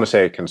 I don't want to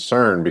say a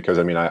concern, because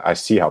I mean, I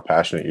see how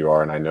passionate you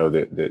are, and I know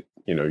that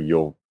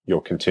you'll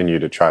continue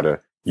to try to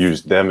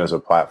use them as a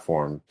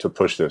platform to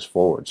push this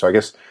forward. So I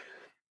guess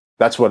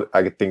that's what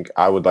I think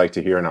I would like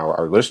to hear, and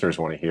our listeners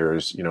want to hear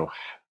is,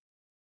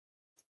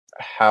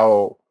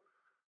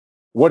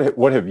 what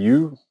have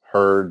you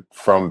heard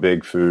from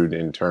Big Food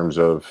in terms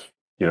of,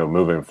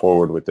 moving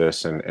forward with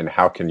this, and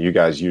how can you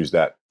guys use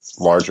that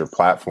larger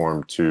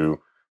platform to,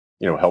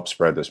 help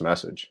spread this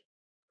message?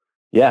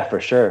 Yeah, for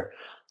sure.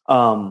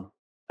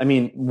 I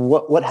mean,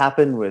 what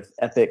happened with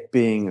Epic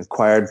being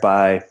acquired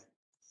by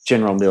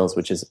General Mills,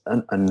 which is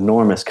an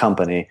enormous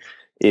company,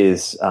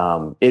 is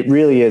it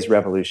really is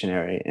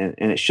revolutionary, and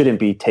it shouldn't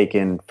be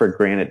taken for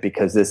granted,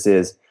 because this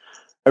is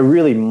a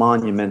really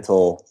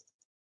monumental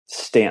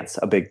stance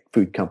a big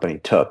food company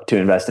took to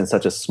invest in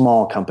such a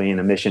small company and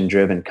a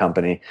mission-driven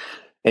company.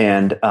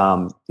 And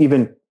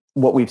even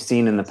what we've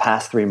seen in the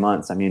past 3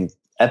 months, I mean,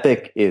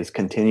 Epic is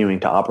continuing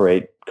to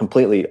operate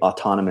completely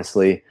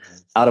autonomously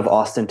out of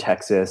Austin,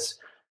 Texas.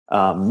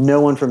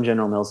 No one from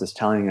General Mills is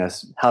telling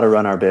us how to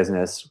run our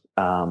business.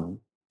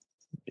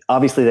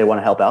 Obviously, they want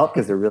to help out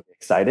because they're really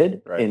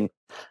excited. Right.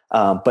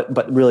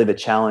 But really, the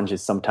challenge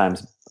is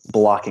sometimes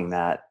blocking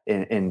that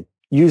and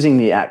using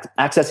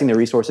accessing the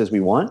resources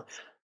we want,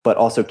 but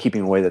also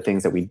keeping away the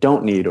things that we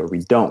don't need or we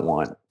don't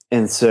want.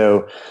 And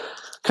so,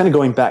 kind of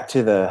going back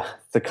to the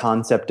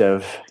concept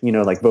of,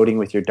 like voting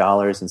with your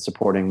dollars and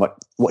supporting what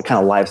kind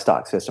of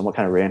livestock system, what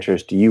kind of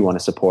ranchers do you want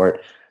to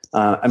support?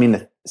 I mean,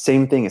 the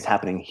same thing is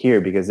happening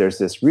here, because there's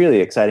this really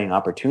exciting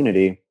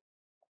opportunity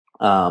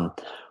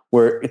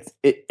where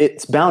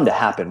it's bound to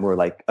happen, where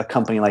like a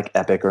company like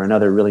Epic or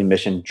another really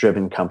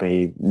mission-driven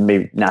company,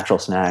 maybe Natural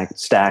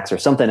Stacks or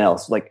something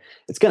else, like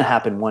it's going to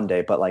happen one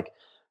day. But like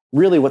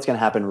really what's going to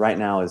happen right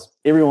now is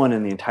everyone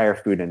in the entire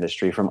food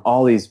industry from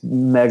all these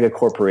mega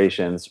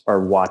corporations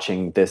are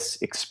watching this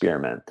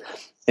experiment.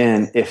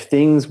 And if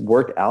things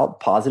work out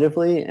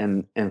positively,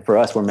 and for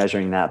us, we're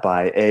measuring that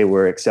by A,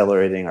 we're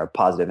accelerating our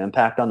positive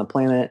impact on the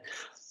planet.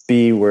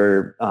 B,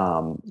 we're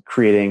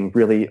creating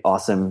really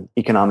awesome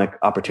economic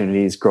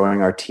opportunities,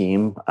 growing our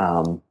team,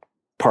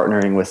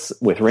 partnering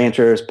with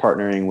ranchers,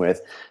 partnering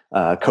with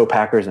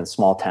co-packers in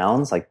small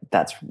towns. Like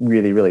that's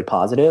really, really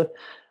positive.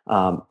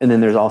 And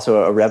then there's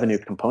also a revenue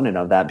component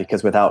of that,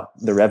 because without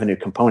the revenue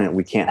component,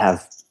 we can't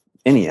have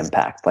any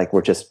impact. Like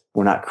we're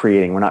not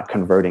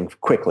converting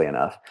quickly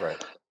enough.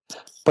 Right.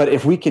 But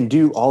if we can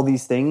do all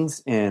these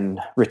things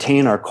and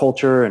retain our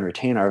culture and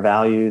retain our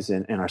values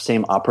and our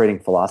same operating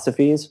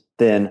philosophies,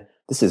 then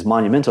this is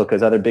monumental,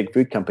 because other big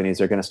food companies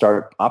are going to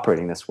start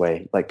operating this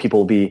way. Like people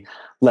will be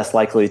less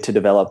likely to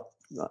develop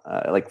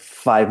like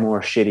 5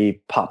 more shitty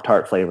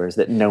Pop-Tart flavors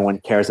that no one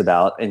cares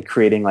about, and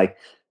creating like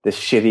this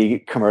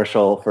shitty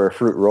commercial for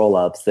fruit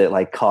roll-ups that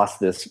like cost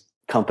this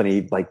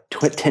company like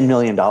 $10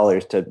 million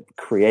to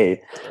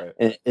create.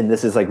 Right. And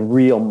this is like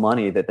real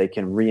money that they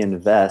can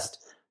reinvest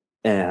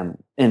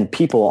in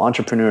people,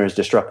 entrepreneurs,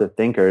 disruptive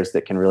thinkers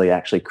that can really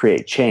actually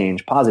create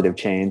change, positive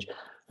change.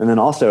 And then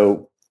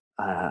also,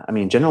 I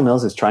mean, General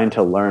Mills is trying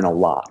to learn a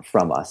lot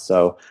from us.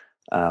 So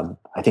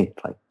I think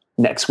like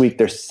next week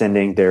they're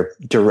sending their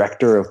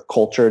director of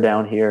culture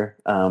down here.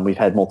 We've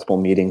had multiple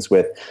meetings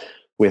with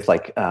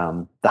like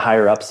the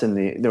higher ups in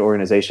the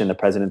organization, the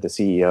president, the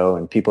CEO,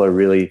 and people are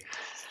really,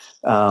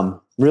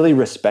 really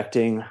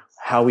respecting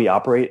how we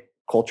operate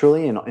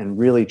culturally and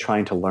really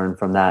trying to learn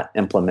from that,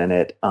 implement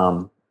it.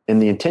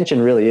 And the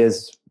intention really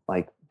is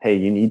like, hey,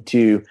 you need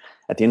to,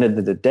 at the end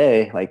of the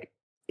day, like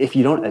if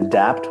you don't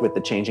adapt with the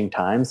changing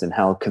times and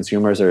how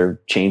consumers are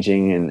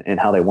changing and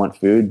how they want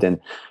food, then,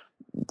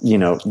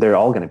 they're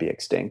all going to be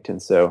extinct.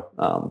 And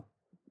so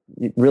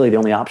really the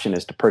only option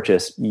is to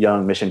purchase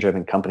young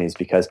mission-driven companies,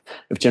 because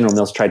if General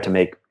Mills tried to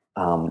make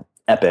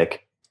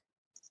Epic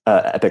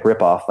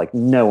ripoff, like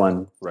no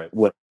one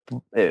would,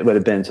 it would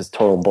have been just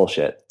total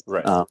bullshit.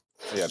 Right.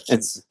 Yeah.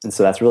 And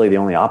so that's really the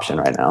only option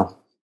right now.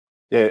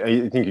 Yeah,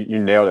 I think you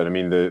nailed it. I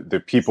mean,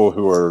 the people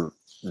who are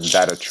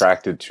that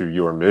attracted to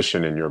your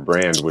mission and your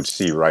brand would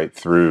see right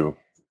through,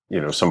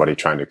 somebody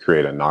trying to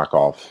create a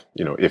knockoff,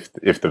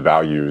 if the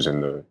values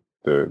and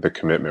the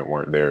commitment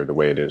weren't there the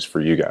way it is for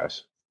you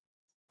guys.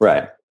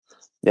 Right.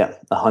 Yeah,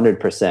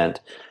 100%.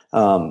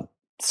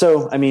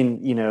 So, I mean,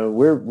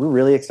 we're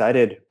really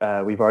excited.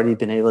 We've already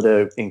been able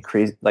to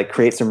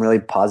create some really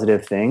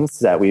positive things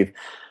that we've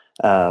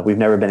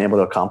never been able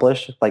to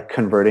accomplish, like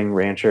converting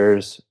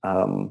ranchers.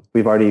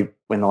 We've already,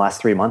 in the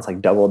last 3 months, like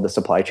doubled the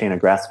supply chain of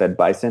grass-fed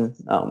bison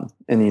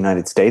in the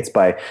United States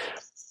by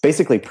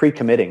basically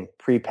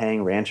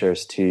prepaying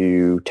ranchers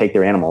to take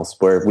their animals,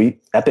 where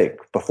Epic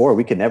before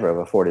we could never have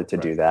afforded to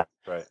do that.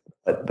 Right.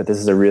 But this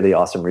is a really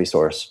awesome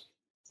resource.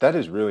 That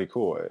is really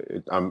cool.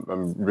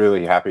 I'm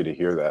really happy to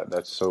hear that.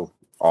 That's so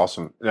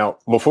awesome. Now,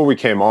 before we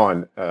came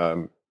on,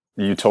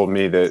 you told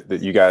me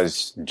that you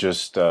guys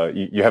just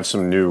you have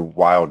some new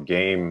wild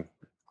game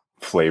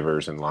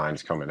flavors and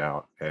lines coming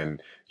out,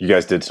 and you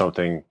guys did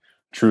something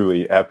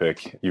truly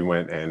epic. You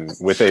went and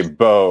with a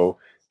bow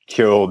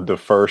killed the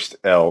first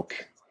elk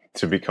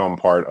to become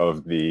part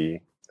of the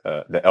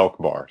elk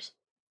bars.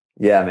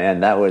 Yeah,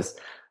 man, that was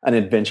an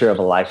adventure of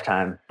a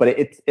lifetime. But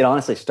it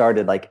honestly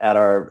started like at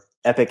our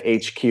Epic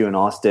HQ in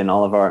Austin.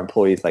 All of our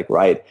employees like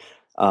write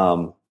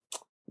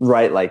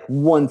like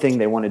one thing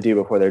they want to do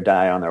before they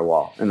die on their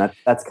wall, and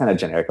that's kind of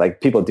generic. Like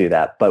people do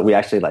that, but we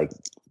actually like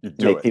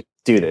make people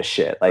do this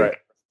shit.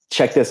 Like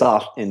check this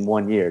off in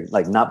 1 year,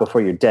 like not before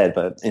you're dead,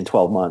 but in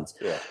 12 months.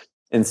 Yeah.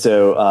 And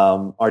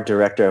so our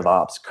director of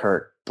ops,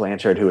 Kurt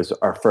Blanchard, who was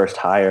our first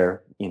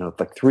hire,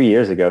 like 3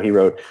 years ago, he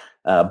wrote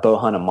bow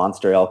hunt a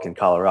monster elk in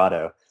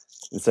Colorado.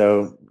 And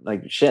so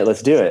like, shit,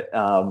 let's do it.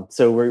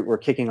 So we're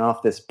kicking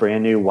off this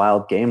brand new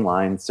wild game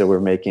line. So we're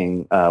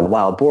making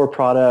wild boar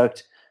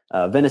product,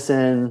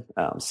 venison,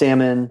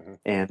 salmon,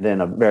 and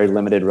then a very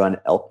limited run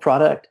elk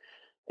product.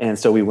 And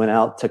so we went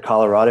out to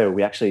Colorado.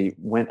 We actually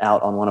went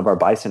out on one of our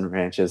bison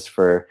ranches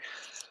for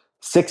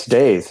 6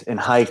 days and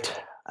hiked.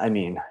 I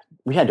mean,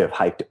 we had to have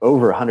hiked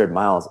over 100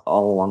 miles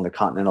all along the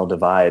Continental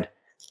Divide.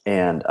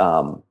 And,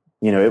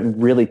 it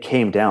really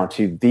came down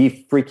to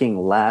the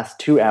freaking last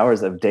 2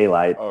 hours of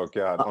daylight. Oh,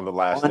 God, on the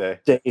last day.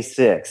 Day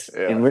 6.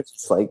 Yeah. And we're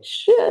just like,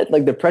 shit,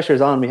 like the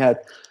pressure's on.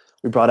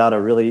 We brought out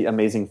a really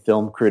amazing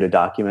film crew to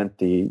document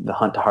the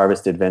hunt to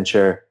harvest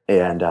adventure.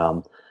 And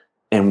I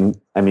mean,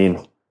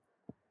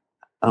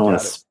 I don't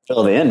want to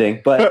spill the ending,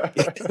 but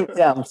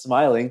yeah, I'm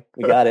smiling.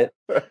 We got it.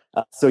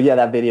 So yeah,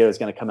 that video is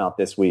going to come out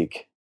this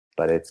week,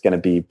 but it's going to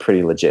be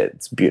pretty legit.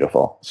 It's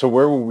beautiful. So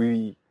where will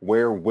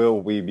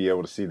we be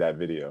able to see that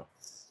video?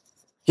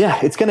 Yeah,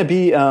 it's going to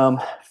be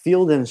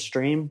Field and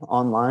Stream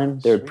online.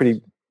 They're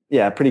pretty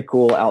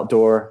cool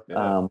outdoor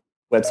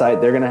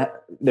website.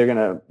 They're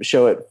gonna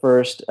show it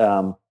first,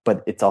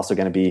 but it's also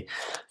going to be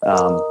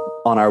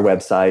on our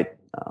website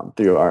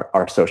through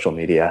our social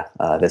media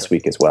this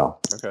week as well.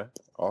 Okay,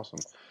 awesome.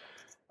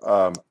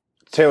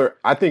 Taylor,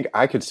 I think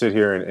I could sit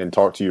here and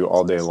talk to you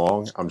all day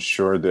long. I'm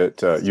sure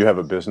that you have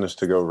a business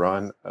to go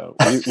run.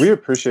 We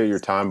appreciate your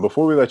time.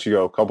 Before we let you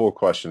go, a couple of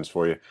questions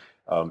for you.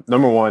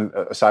 Number one,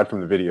 aside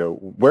from the video,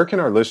 where can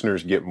our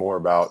listeners learn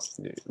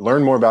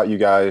more about you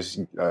guys,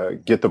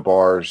 get the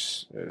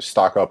bars,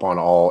 stock up on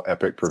all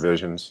Epic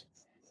provisions?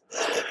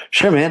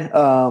 Sure, man.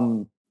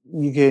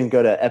 You can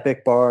go to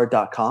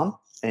epicbar.com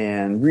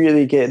and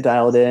really get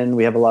dialed in.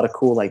 We have a lot of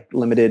cool, like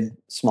limited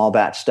small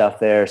batch stuff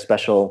there,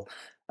 special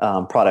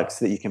products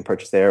that you can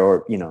purchase there,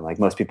 or, like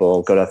most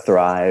people go to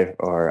Thrive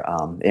or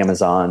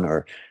Amazon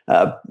or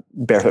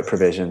Barefoot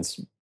Provisions.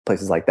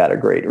 Places like that are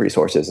great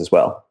resources as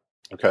well.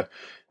 Okay.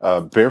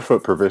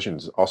 Barefoot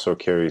Provisions also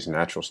carries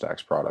Natural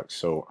Stacks products.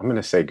 So I'm going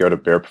to say go to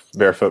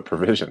Barefoot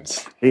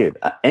Provisions. Dude,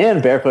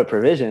 and Barefoot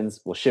Provisions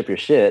will ship your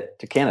shit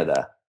to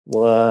Canada.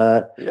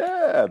 What?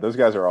 Yeah, those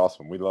guys are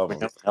awesome. We love them.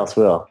 No one else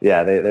will.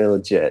 Yeah, they're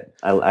legit.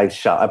 I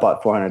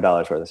bought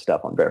 $400 worth of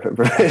stuff on Barefoot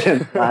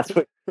Provisions last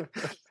week.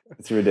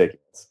 It's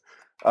ridiculous.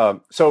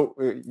 So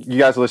you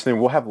guys listening,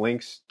 we'll have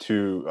links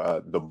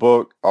to the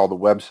book, all the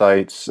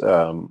websites,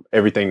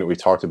 everything that we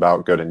talked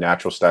about. Go to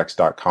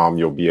naturalstacks.com.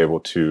 You'll be able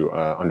to,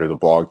 under the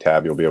blog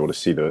tab, you'll be able to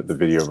see the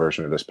video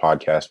version of this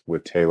podcast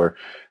with Taylor.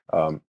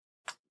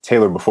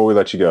 Taylor, before we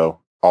let you go,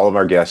 all of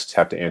our guests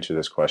have to answer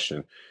this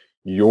question.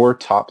 Your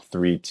top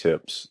 3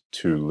 tips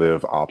to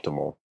live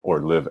optimal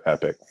or live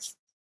epic.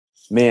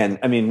 Man,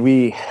 I mean,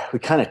 we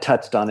kind of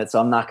touched on it,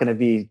 so I'm not going to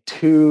be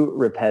too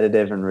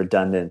repetitive and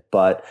redundant,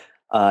 but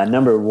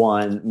number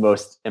one,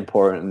 most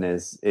important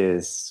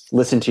is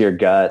listen to your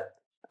gut,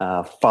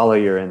 follow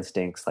your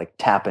instincts, like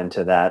tap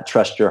into that,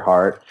 trust your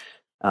heart,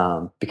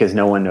 because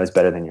no one knows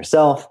better than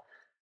yourself.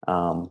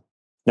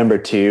 Number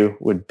 2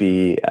 would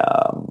be,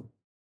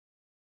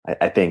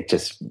 I think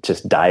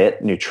just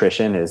diet,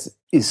 nutrition is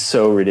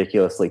so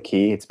ridiculously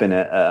key. It's been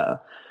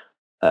a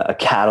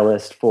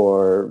catalyst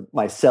for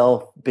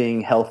myself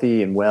being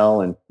healthy and well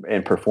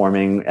and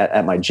performing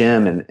at my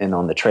gym and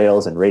on the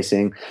trails and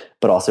racing,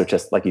 but also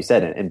just like you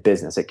said, in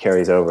business, it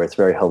carries over. It's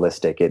very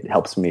holistic. It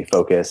helps me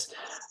focus.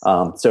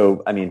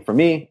 So, I mean, for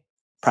me,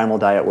 Primal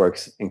Diet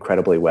works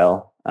incredibly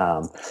well.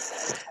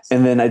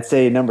 And then I'd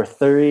say number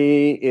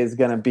 3 is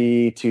going to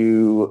be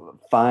to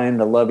find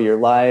the love of your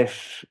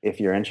life if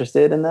you're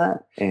interested in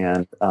that,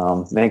 and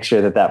make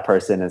sure that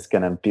person is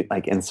going to be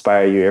like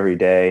inspire you every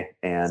day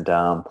and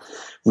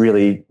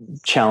really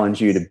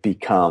challenge you to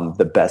become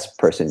the best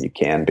person you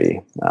can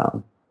be.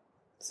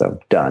 So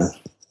done.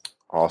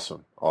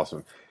 Awesome.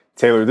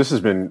 Taylor, this has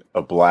been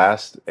a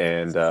blast,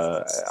 and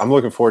I'm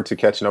looking forward to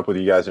catching up with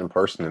you guys in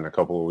person in a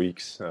couple of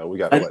weeks. We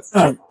got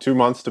 2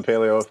 months to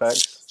Paleo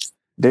FX?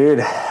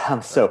 Dude,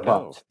 I'm so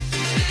pumped.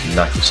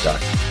 Natural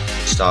Stack.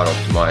 Start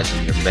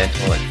optimizing your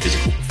mental and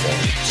physical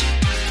performance.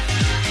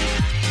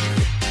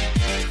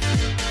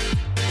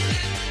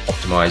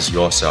 Optimize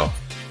yourself